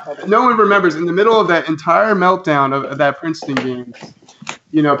 No one remembers in the middle of that entire meltdown of that Princeton game.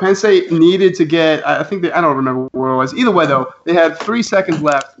 Penn State needed to get, I don't remember where it was. Either way, though, they had 3 seconds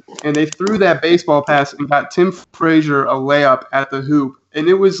left, and they threw that baseball pass and got Tim Frazier a layup at the hoop. And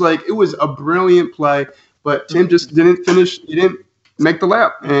it was a brilliant play, but Tim just didn't finish. He didn't make the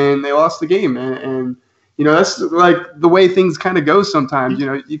layup, and they lost the game. And that's like the way things kind of go sometimes.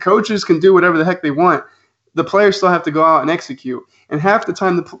 You coaches can do whatever the heck they want. The players still have to go out and execute. And half the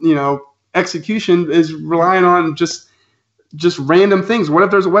time, execution is relying on just random things. What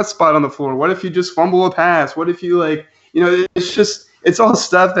if there's a wet spot on the floor? What if you just fumble a pass? What if you it's all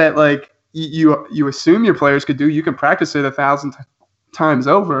stuff that you assume your players could do. You can practice it 1,000 times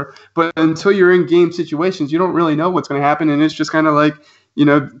over, but until you're in game situations, you don't really know what's going to happen. And it's just kind of like,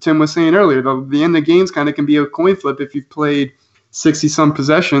 Tim was saying earlier, the end of games kind of can be a coin flip if you've played 60 some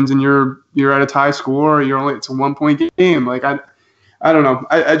possessions and you're at a tie score or it's a 1 point game. I don't know.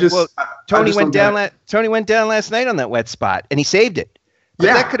 Tony went down last night on that wet spot, and he saved it. But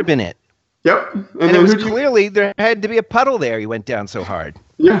that could have been it. Yep. And it was clearly there had to be a puddle there. He went down so hard.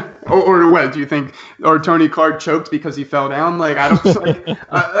 Yeah. Or what do you think? Or Tony Clark choked because he fell down? I don't.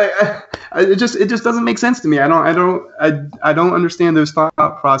 It just doesn't make sense to me. I don't understand those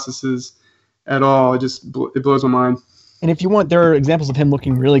thought processes at all. It blows my mind. And if you want, there are examples of him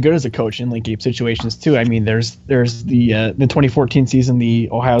looking really good as a coach in late game situations too. I mean, there's the 2014 season, the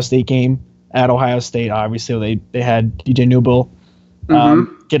Ohio State game at Ohio State. Obviously, they had DJ Newbill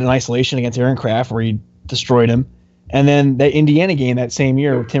get an isolation against Aaron Kraft where he destroyed him, and then the Indiana game that same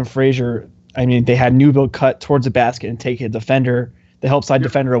year with Tim Frazier. I mean, they had Newbill cut towards the basket and take a defender, the help side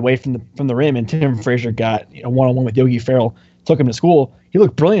defender away from the rim, and Tim Frazier got a one-on-one with Yogi Ferrell, took him to school. He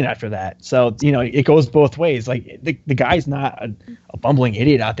looked brilliant after that. So, it goes both ways. Like, the guy's not a bumbling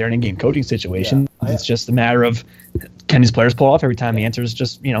idiot out there in a game coaching situation. Yeah. It's just a matter of, can these players pull off every time? The answer is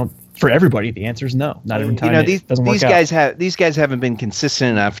just, for everybody, the answer is no. Not every time it doesn't work out. These guys haven't been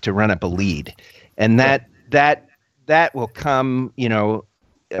consistent enough to run up a lead. And that will come,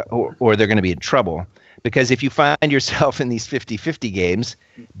 or they're going to be in trouble. Because if you find yourself in these 50-50 games,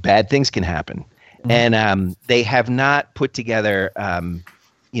 bad things can happen. And they have not put together, have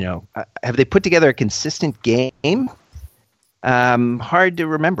they put together a consistent game? Hard to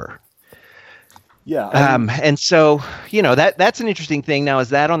remember. Yeah. And so, that's an interesting thing. Now, is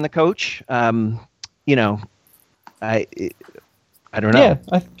that on the coach? I don't know. Yeah,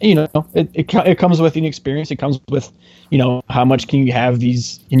 it comes with inexperience. It comes with, how much can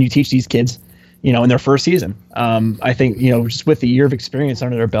you teach these kids, in their first season? I think, just with the year of experience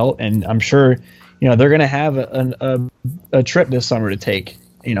under their belt, and I'm sure, they're going to have a trip this summer to take.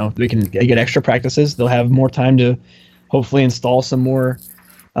 They get extra practices. They'll have more time to hopefully install some more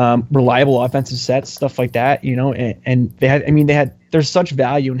reliable offensive sets, stuff like that. And there's such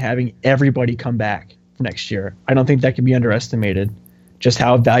value in having everybody come back for next year. I don't think that can be underestimated. Just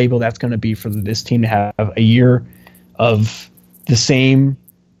how valuable that's going to be for this team to have a year of the same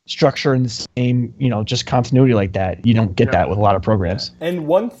structure and the same, just continuity like that. You don't get that with a lot of programs. And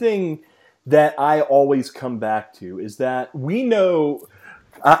one thing that I always come back to is that we know,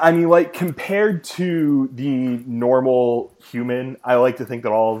 compared to the normal human, I like to think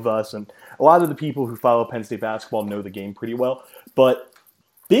that all of us and a lot of the people who follow Penn State basketball know the game pretty well. But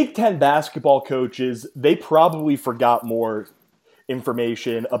Big Ten basketball coaches, they probably forgot more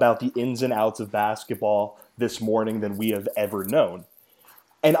information about the ins and outs of basketball this morning than we have ever known.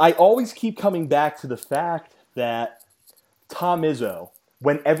 And I always keep coming back to the fact that Tom Izzo,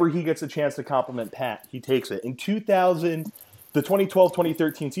 whenever he gets a chance to compliment Pat, he takes it. In the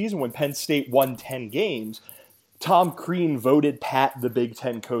 2012-2013 season, when Penn State won 10 games, Tom Crean voted Pat the Big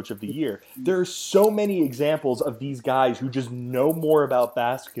Ten Coach of the Year. There are so many examples of these guys who just know more about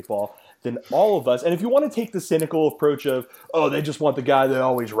basketball than all of us. And if you want to take the cynical approach of, they just want the guy they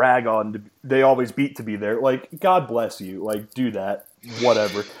always rag on, they always beat to be there, God bless you. Do that,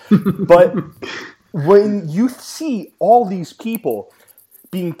 whatever. But when you see all these people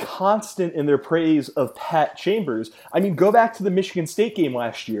being constant in their praise of Pat Chambers, go back to the Michigan State game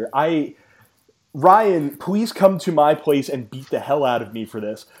last year. Ryan, please come to my place and beat the hell out of me for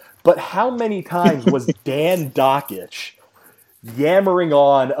this. But how many times was Dan Dockich yammering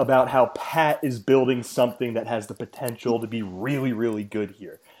on about how Pat is building something that has the potential to be really, really good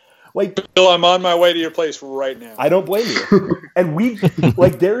here? Bill, I'm on my way to your place right now. I don't blame you. And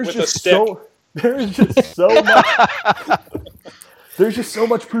there's just so much. there's just so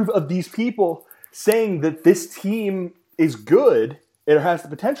much proof of these people saying that this team is good, it has the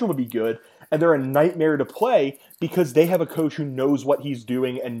potential to be good, and they're a nightmare to play because they have a coach who knows what he's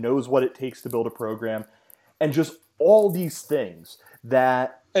doing and knows what it takes to build a program, and just all these things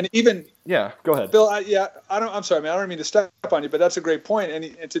that. And even go ahead, Bill. I'm sorry, man. I don't mean to step on you, but that's a great point.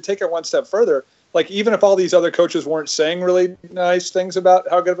 And to take it one step further, like even if all these other coaches weren't saying really nice things about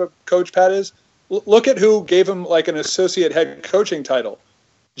how good of a coach Pat is, look at who gave him like an associate head coaching title,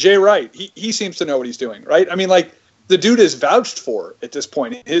 Jay Wright. He seems to know what he's doing, right? I mean, like the dude is vouched for at this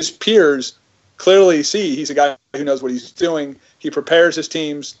point. His peers clearly see he's a guy who knows what he's doing. He prepares his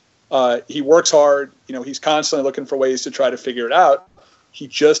teams. He works hard. He's constantly looking for ways to try to figure it out. He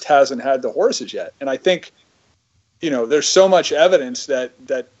just hasn't had the horses yet. And I think, there's so much evidence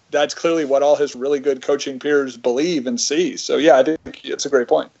that's clearly what all his really good coaching peers believe and see. So, yeah, I think it's a great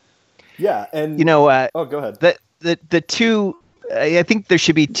point. Yeah. And, go ahead. The two, I think there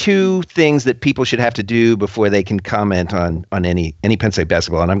should be two things that people should have to do before they can comment on any Penn State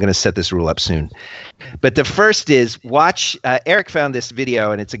basketball. And I'm going to set this rule up soon. But the first is watch, Eric found this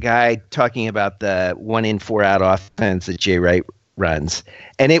video, and it's a guy talking about the 1 in 4 out offense that Jay Wright runs,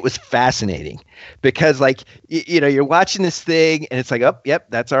 and it was fascinating because you're watching this thing and it's like, oh yep,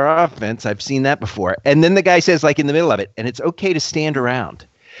 that's our offense, I've seen that before. And then the guy says, like, in the middle of it, and it's okay to stand around,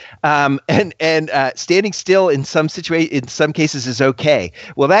 and standing still in some cases is okay.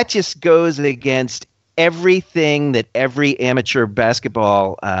 Well, that just goes against everything that every amateur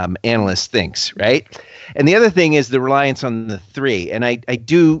basketball analyst thinks, right? And the other thing is the reliance on the three. And I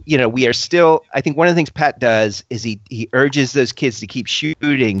do, we are still, I think one of the things Pat does is he urges those kids to keep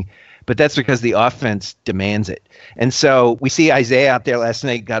shooting, but that's because the offense demands it. And so we see Isaiah out there last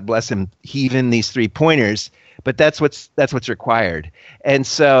night, God bless him, heaving these 3-pointers, but that's what's required. And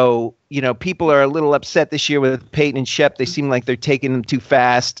so, people are a little upset this year with Peyton and Shep. They seem like they're taking them too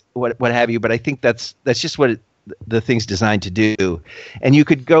fast, what have you. But I think that's just what the thing's designed to do. And you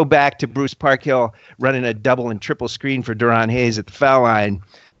could go back to Bruce Parkhill running a double and triple screen for Duran Hayes at the foul line,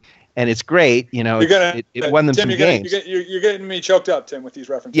 and it's great. It won them Tim, some games. You're getting me choked up, Tim, with these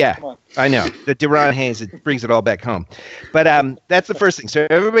references. Yeah, come on. I know. The Duran Hayes, it brings it all back home. But that's the first thing. So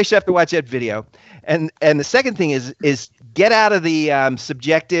everybody should have to watch that video. And the second thing is get out of the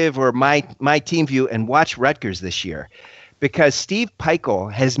subjective or my team view and watch Rutgers this year, because Steve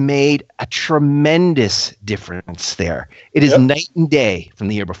Pikiell has made a tremendous difference there. It is night and day from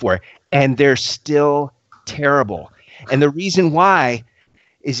the year before, and they're still terrible. And the reason why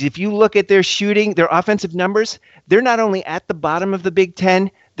is if you look at their shooting, their offensive numbers, they're not only at the bottom of the Big Ten,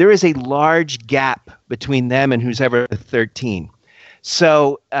 there is a large gap between them and who's ever 13.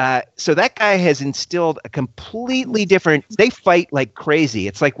 So that guy has instilled a completely different. They fight like crazy.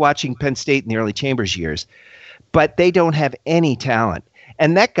 It's like watching Penn State in the early Chambers years, but they don't have any talent.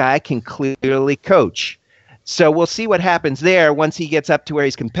 And that guy can clearly coach. So we'll see what happens there once he gets up to where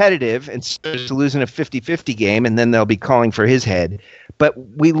he's competitive and starts losing a 50-50 game, and then they'll be calling for his head. But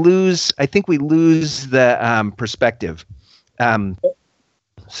I think we lose the perspective.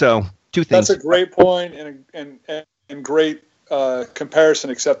 So two things. That's a great point and great comparison,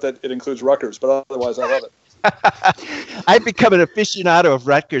 except that it includes Rutgers, but otherwise I love it. I've become an aficionado of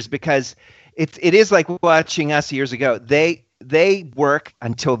Rutgers because it is like watching us years ago. They work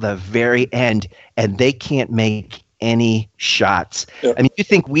until the very end, and they can't make any shots. Yep. I mean, you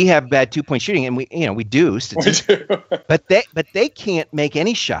think we have bad 2-point shooting, and we do. but they can't make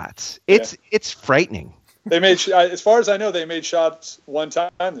any shots. It's frightening. They made, as far as I know, they made shots one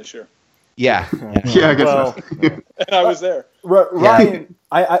time this year. Yeah. Yeah, I guess so. And I was there. Ryan,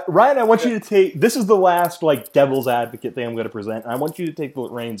 Ryan, I want you to take. This is the last devil's advocate thing I'm going to present. I want you to take the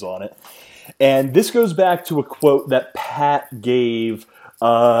reins on it. And this goes back to a quote that Pat gave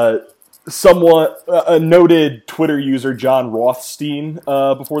somewhat a noted Twitter user, John Rothstein,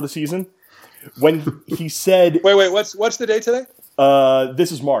 before the season, when he said, "Wait, what's the date today?"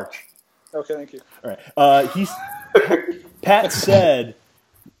 This is March. Okay, thank you. All right. Pat said,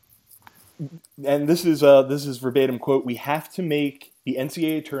 and this is verbatim quote: "We have to make the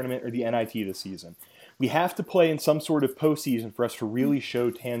NCAA tournament or the NIT this season. We have to play in some sort of postseason for us to really show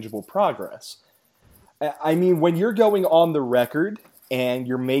tangible progress." I mean, when you're going on the record and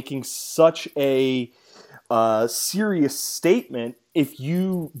you're making such a serious statement, if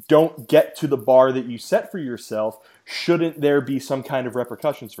you don't get to the bar that you set for yourself, shouldn't there be some kind of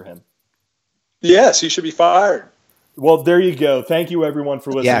repercussions for him? Yes, he should be fired. Well, there you go. Thank you, everyone,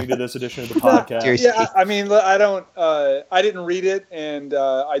 for listening to this edition of the podcast. Yeah, I mean, I don't. I didn't read it, and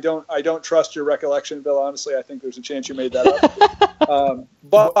I don't trust your recollection, Bill. Honestly, I think there's a chance you made that up.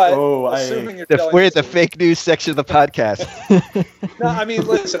 But assuming you're telling we're at the fake news section of the podcast. No, I mean,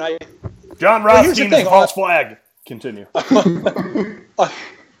 listen, John Rothstein is false flag. Continue.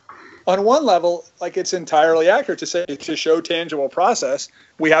 On one level, like, it's entirely accurate to say, to show tangible process,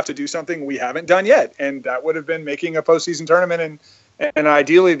 we have to do something we haven't done yet, and that would have been making a postseason tournament and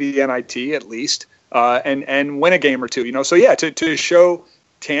ideally the NIT at least, and win a game or two. You know, so yeah, to show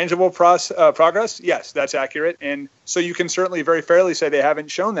tangible progress, yes, that's accurate, and so you can certainly very fairly say they haven't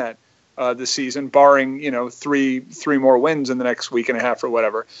shown that this season, barring three more wins in the next week and a half or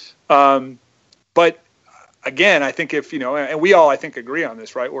whatever. But again, I think if, and we all, I think, agree on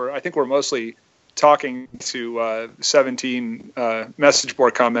this, right? I think we're mostly talking to 17 message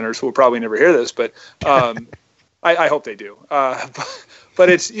board commenters who will probably never hear this, but I hope they do. But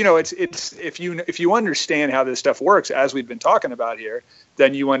it's, it's if you understand how this stuff works, as we've been talking about here,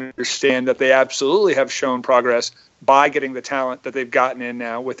 then you understand that they absolutely have shown progress by getting the talent that they've gotten in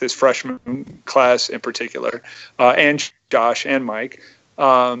now with this freshman class in particular, and Josh and Mike.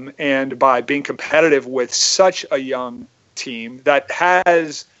 And by being competitive with such a young team that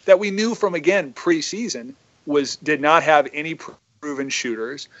we knew from, again, preseason did not have any proven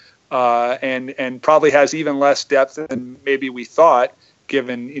shooters, and probably has even less depth than maybe we thought,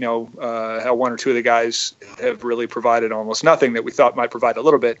 given how one or two of the guys have really provided almost nothing that we thought might provide a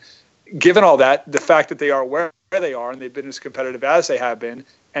little bit. Given all that, the fact that they are where they are and they've been as competitive as they have been,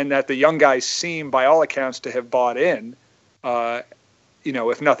 and that the young guys seem, by all accounts, to have bought in.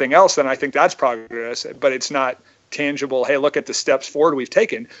 If nothing else, then I think that's progress, but it's not tangible. Hey, look at the steps forward we've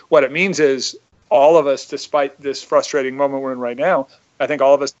taken. What it means is all of us, despite this frustrating moment we're in right now, I think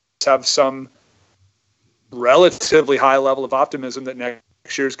all of us have some relatively high level of optimism that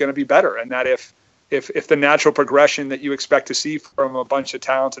next year is going to be better. And that if the natural progression that you expect to see from a bunch of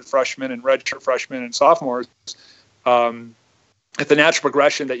talented freshmen and redshirt freshmen and sophomores, if the natural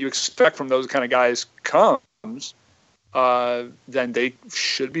progression that you expect from those kind of guys comes, then they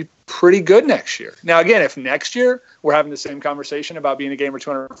should be pretty good next year. Now, again, if next year we're having the same conversation about being a game or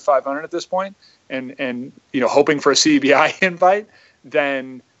 200 or 500 at this point, and hoping for a CBI invite,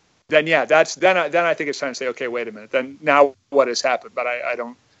 then yeah, then I think it's time to say, okay, wait a minute. Then now what has happened? But I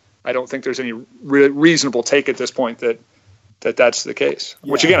don't think there's any reasonable take at this point that's the case.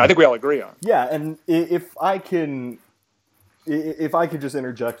 Yeah. Which, again, I think we all agree on. Yeah, and if I could just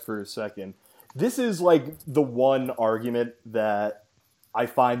interject for a second. This is like the one argument that I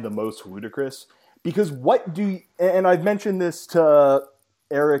find the most ludicrous, because and I've mentioned this to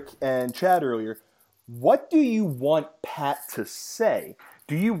Eric and Chad earlier, what do you want Pat to say?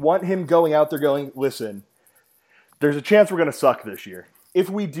 Do you want him going out there going, listen, there's a chance we're going to suck this year. If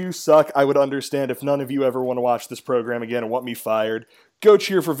we do suck, I would understand if none of you ever want to watch this program again and want me fired. Go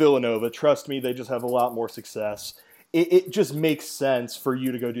cheer for Villanova. Trust me, they just have a lot more success. It just makes sense for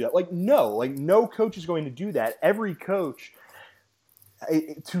you to go do that. No coach is going to do that. Every coach,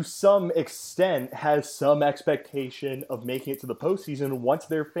 to some extent, has some expectation of making it to the postseason and wants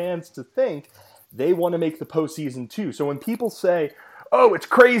their fans to think they want to make the postseason too. So when people say, oh, it's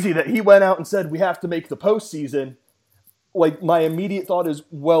crazy that he went out and said we have to make the postseason, like, my immediate thought is,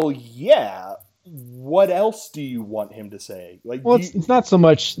 well, yeah, what else do you want him to say? Like, well, it's not so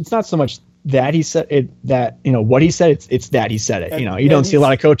much that he said it, that, what he said, it's that he said it. You don't see a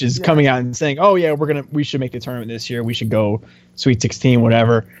lot of coaches coming out and saying, oh yeah, we should make the tournament this year, we should go Sweet 16,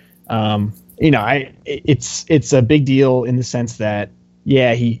 whatever. It's a big deal in the sense that,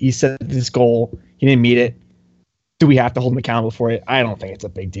 yeah, he set this goal, he didn't meet it. Do we have to hold him accountable for it? I don't think it's a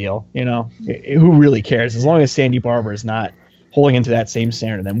big deal. Who really cares? As long as Sandy Barber is not holding into that same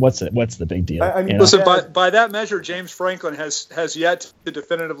standard, then what's the big deal? I mean, listen, by that measure, James Franklin has yet to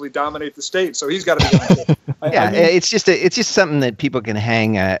definitively dominate the state, so he's got to be. It's just something that people can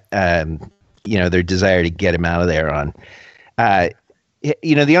hang their desire to get him out of there on.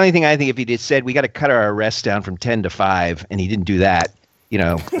 The only thing I think, if he just said we got to cut our arrests down from 10 to 5, and he didn't do that,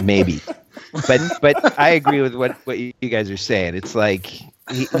 maybe. But I agree with what you guys are saying. It's like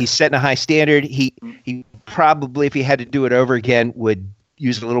he's setting a high standard. He probably, if he had to do it over again, would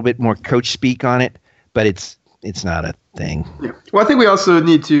use a little bit more coach speak on it, but it's not a thing. Yeah. Well, I think we also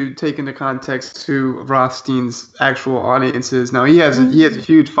need to take into context who Rothstein's actual audience is. Now, he has a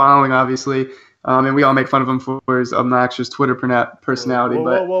huge following, obviously, and we all make fun of him for his obnoxious Twitter personality.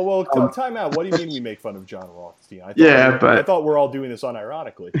 Whoa, time out. What do you mean we make fun of John Rothstein? I thought we're all doing this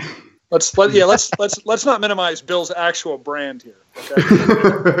unironically. Let's not minimize Bill's actual brand here.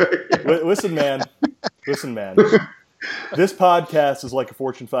 Okay? Listen, man. This podcast is like a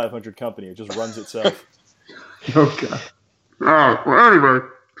Fortune 500 company. It just runs itself. Okay. All right. Well, anyway,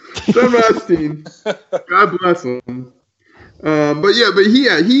 Sam Rothstein, God bless him.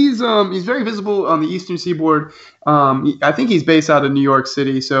 He's very visible on the Eastern Seaboard. I think he's based out of New York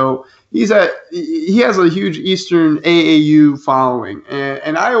City, so he has a huge Eastern AAU following,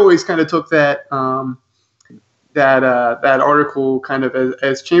 and I always kind of took that article kind of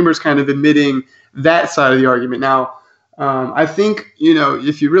as Chambers kind of admitting that side of the argument. Now, I think,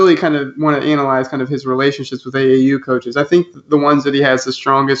 if you really kind of want to analyze kind of his relationships with AAU coaches, I think the ones that he has the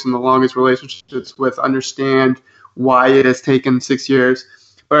strongest and the longest relationships with understand why it has taken 6 years.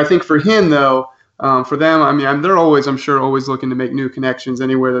 But I think for him, though, for them, I mean, they're always, I'm sure, always looking to make new connections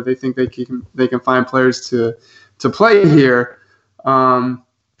anywhere that they think they can find players to play here. Sorry,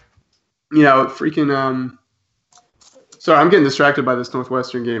 I'm getting distracted by this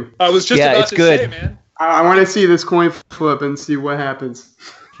Northwestern game. I was just about to say, man. I want to see this coin flip and see what happens.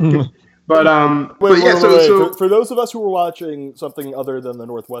 For those of us who were watching something other than the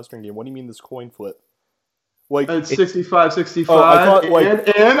Northwestern game, what do you mean this coin flip? Like it's 65-65. Oh, I thought,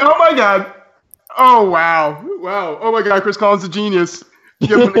 and oh my God. Oh wow. Oh my God, Chris Collins is a genius.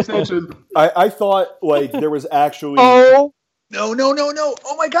 Give him an extension. I thought like there was actually No.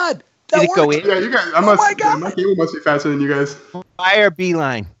 Oh my God. Did it go in? Yeah, you guys. My cable must be faster than you guys. Fire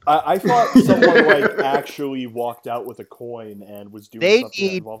beeline. I thought someone like actually walked out with a coin and was doing something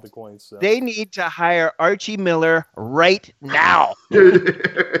that involved the coins. So. They need to hire Archie Miller right now.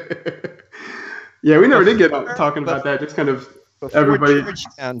 Yeah, we never did get talking about that. Just kind of everybody.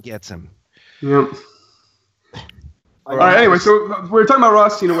 Georgetown gets him. Yep. All right. Anyway, so we're talking about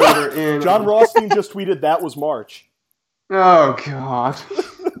Rothstein or whatever, and John Rothstein just tweeted that was March. Oh God.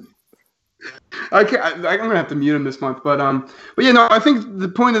 I'm gonna have to mute him this month, but yeah, no, I think the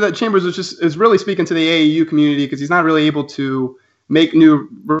point of that Chambers is really speaking to the AAU community because he's not really able to make new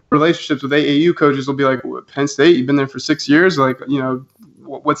relationships with AAU coaches. Will be like, Penn State, you've been there for 6 years, like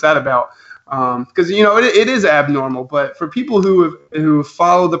what's that about? Because it is abnormal, but for people who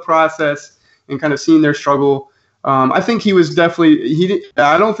follow the process and kind of seen their struggle, I think he was definitely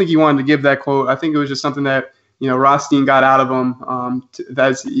I don't think he wanted to give that quote. I think it was just something that Rothstein got out of him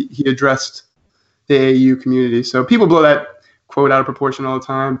as he addressed the AAU community. So people blow that quote out of proportion all the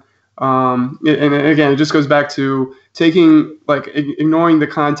time. And again, it just goes back to ignoring the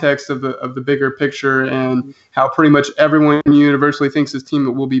context of the bigger picture and how pretty much everyone universally thinks this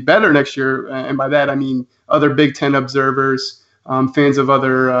team will be better next year. And by that, I mean other Big Ten observers, fans of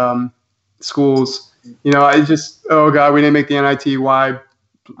other schools. Oh God, we didn't make the NIT. Why?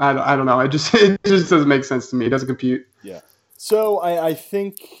 I don't know. It just doesn't make sense to me. It doesn't compute. Yeah. So I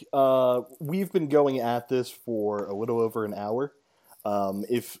think we've been going at this for a little over an hour.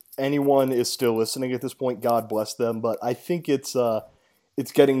 If anyone is still listening at this point, God bless them. But I think it's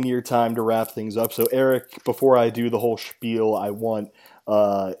getting near time to wrap things up. So Eric, before I do the whole spiel, I want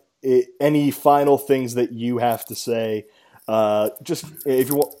any final things that you have to say. Just if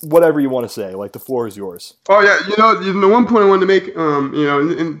you want, whatever you want to say, like the floor is yours. Oh yeah, the one point I wanted to make,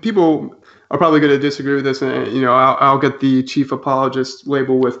 and people are probably going to disagree with this, and I'll get the chief apologist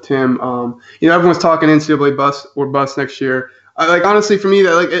label with Tim. Everyone's talking NCAA bust next year. Honestly, for me,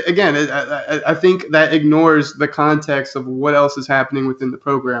 that I think that ignores the context of what else is happening within the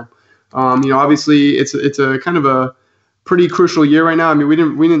program. Obviously, it's a kind of a pretty crucial year right now. I mean, we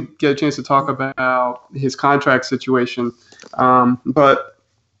didn't get a chance to talk about his contract situation, but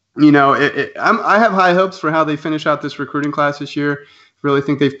I have high hopes for how they finish out this recruiting class this year. Really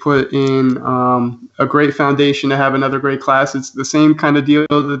think they've put in a great foundation to have another great class. It's the same kind of deal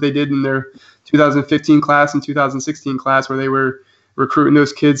that they did in their 2015 class and 2016 class where they were recruiting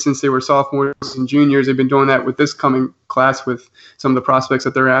those kids since they were sophomores and juniors. They've been doing that with this coming class with some of the prospects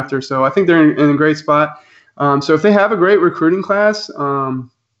that they're after. So I think they're in a great spot. So if they have a great recruiting class,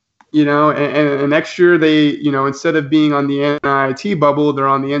 and next year they, instead of being on the NIT bubble, they're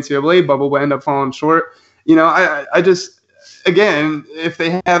on the NCAA bubble, but end up falling short. I just, again, if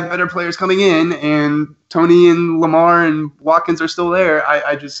they have better players coming in and Tony and Lamar and Watkins are still there,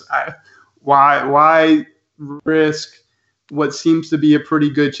 why risk what seems to be a pretty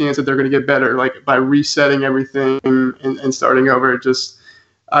good chance that they're going to get better, like by resetting everything and starting over? Just,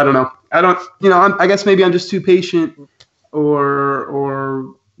 I don't know. I guess maybe I'm just too patient,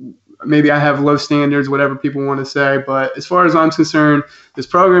 or maybe I have low standards, whatever people want to say. But as far as I'm concerned, this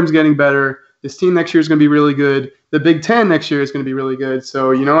program's getting better. This team next year is going to be really good. The Big Ten next year is going to be really good.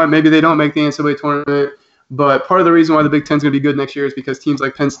 So, you know what? Maybe they don't make the NCAA tournament. But part of the reason why the Big Ten is going to be good next year is because teams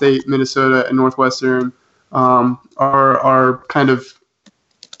like Penn State, Minnesota, and Northwestern are kind of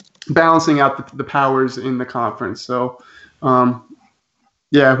balancing out the powers in the conference. So, I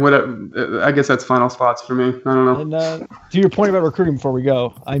guess that's final spots for me. I don't know. And to your point about recruiting before we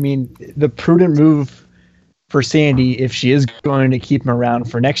go, I mean, the prudent move for Sandy, if she is going to keep him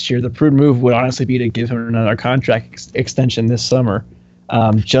around for next year, the prudent move would honestly be to give him another contract extension this summer,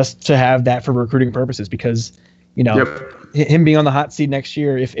 just to have that for recruiting purposes. Because, him being on the hot seat next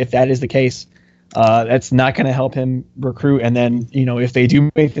year, if that is the case, that's not going to help him recruit. And then, if they do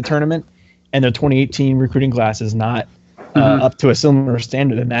make the tournament and the 2018 recruiting class is not up to a similar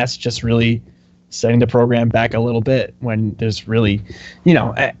standard, then that's just really setting the program back a little bit when there's really,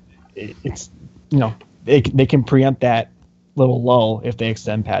 they can preempt that little lull if they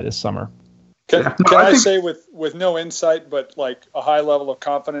extend Pat this summer. Can I say with no insight, but like a high level of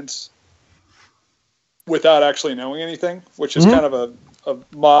confidence without actually knowing anything, which is kind of a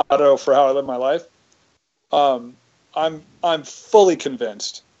motto for how I live my life. I'm fully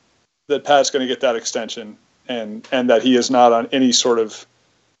convinced that Pat's going to get that extension and that he is not on any sort of,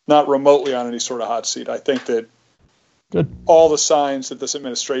 not remotely on any sort of hot seat. I think that all the signs that this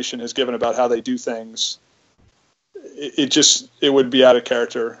administration has given about how they do things, it would be out of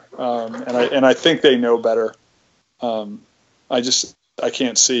character. And I think they know better. I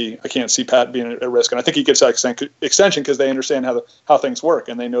can't see Pat being at risk. And I think he gets that extension because they understand how things work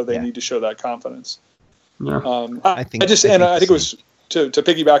and they know they need to show that confidence. Yeah. I think it was to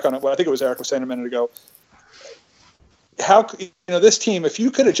piggyback on it. What I think it was Eric was saying a minute ago. How this team, if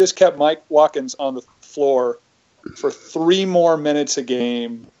you could have just kept Mike Watkins on the floor for 3 more minutes a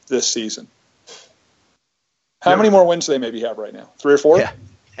game this season, how many more wins do they maybe have right now? 3 or 4? Yeah.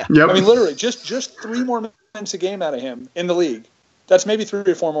 Yep. I mean, literally, just 3 more minutes a game out of him in the league. That's maybe 3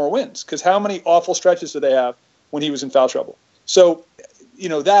 or 4 more wins. Because how many awful stretches did they have when he was in foul trouble? So,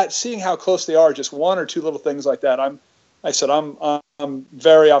 that seeing how close they are, just 1 or 2 little things like that. I'm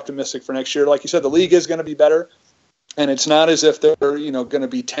very optimistic for next year. Like you said, the league is going to be better, and it's not as if they're going to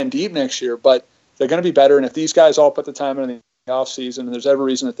be 10 deep next year, but they're going to be better. And if these guys all put the time in the off season, and there's every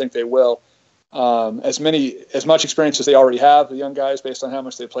reason to think they will, as much experience as they already have, the young guys, based on how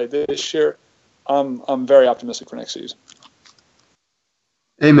much they played this year, I'm very optimistic for next season.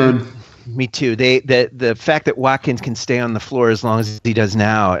 Amen. Me too. The fact that Watkins can stay on the floor as long as he does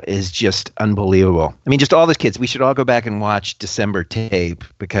now is just unbelievable. I mean, just all those kids. We should all go back and watch December tape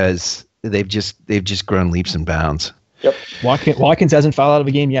because they've just grown leaps and bounds. Yep. Watkins hasn't fouled out of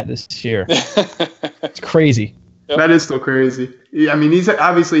a game yet this year. It's crazy. Yep. That is still crazy. I mean, he's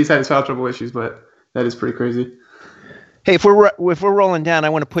had his foul trouble issues, but that is pretty crazy. Hey, if we're rolling down, I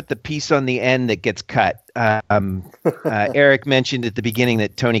want to put the piece on the end that gets cut. Eric mentioned at the beginning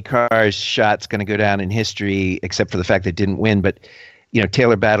that Tony Carr's shot's going to go down in history, except for the fact that it didn't win. But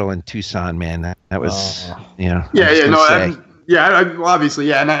Taylor Battle in Tucson, man, that was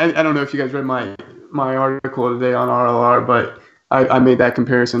obviously, and I don't know if you guys read my article today on RLR, but I made that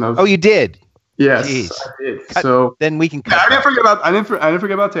comparison of. Oh, you did. Yes, Jeez. I did. So then we can cut. I didn't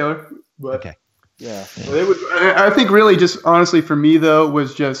forget about Taylor. But, okay. Yeah. I think really just honestly for me though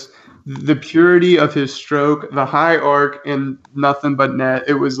was just the purity of his stroke, the high arc, and nothing but net.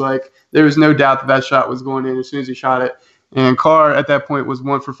 It was like there was no doubt that shot was going in as soon as he shot it. And Carr at that point was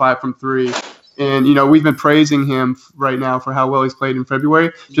 1 for 5 from 3. And we've been praising him right now for how well he's played in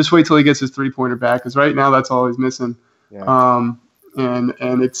February. Just wait till he gets his 3-pointer back, because right now that's all he's missing. Yeah. And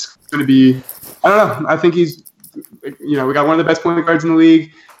it's going to be, I don't know. I think he's, we got one of the best point guards in the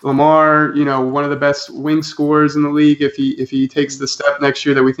league. Lamar, one of the best wing scorers in the league if he takes the step next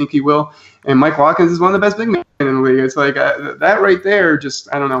year that we think he will. And Mike Watkins is one of the best big men in the league. It's like that right there.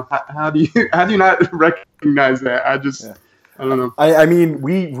 Just I don't know. How do you not recognize that? I don't know. I mean,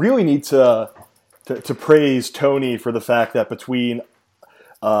 we really need to praise Tony for the fact that between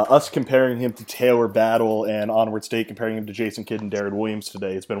us comparing him to Taylor Battle and Onward State comparing him to Jason Kidd and Darren Williams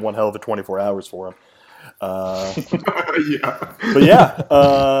today, it's been one hell of a 24 hours for him. Yeah. But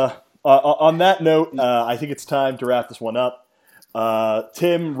yeah, on that note, I think it's time to wrap this one up.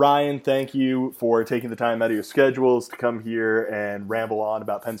 Tim, Ryan, thank you for taking the time out of your schedules to come here and ramble on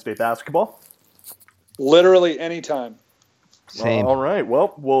about Penn State basketball. Literally anytime. Same. All right.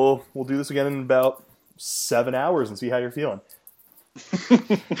 Well, we'll do this again in about 7 hours and see how you're feeling.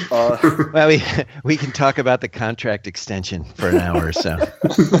 Well, we can talk about the contract extension for an hour or so.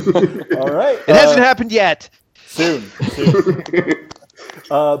 All right. It hasn't happened yet. Soon.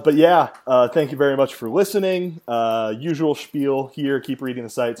 But yeah, thank you very much for listening. Usual spiel here. Keep reading the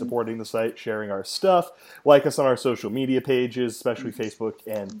site, supporting the site, sharing our stuff. Like us on our social media pages, especially Facebook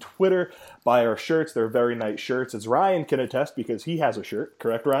and Twitter. Buy our shirts. They're very nice shirts, as Ryan can attest because he has a shirt.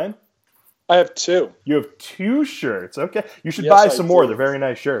 Correct, Ryan? I have 2. You have 2 shirts. Okay. You should Yes, buy I some more. do. They're very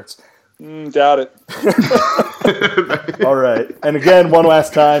nice shirts. Doubt it. All right. And again, one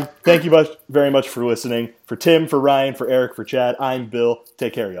last time, thank you very much for listening. For Tim, for Ryan, for Eric, for Chad, I'm Bill.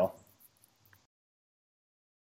 Take care, y'all.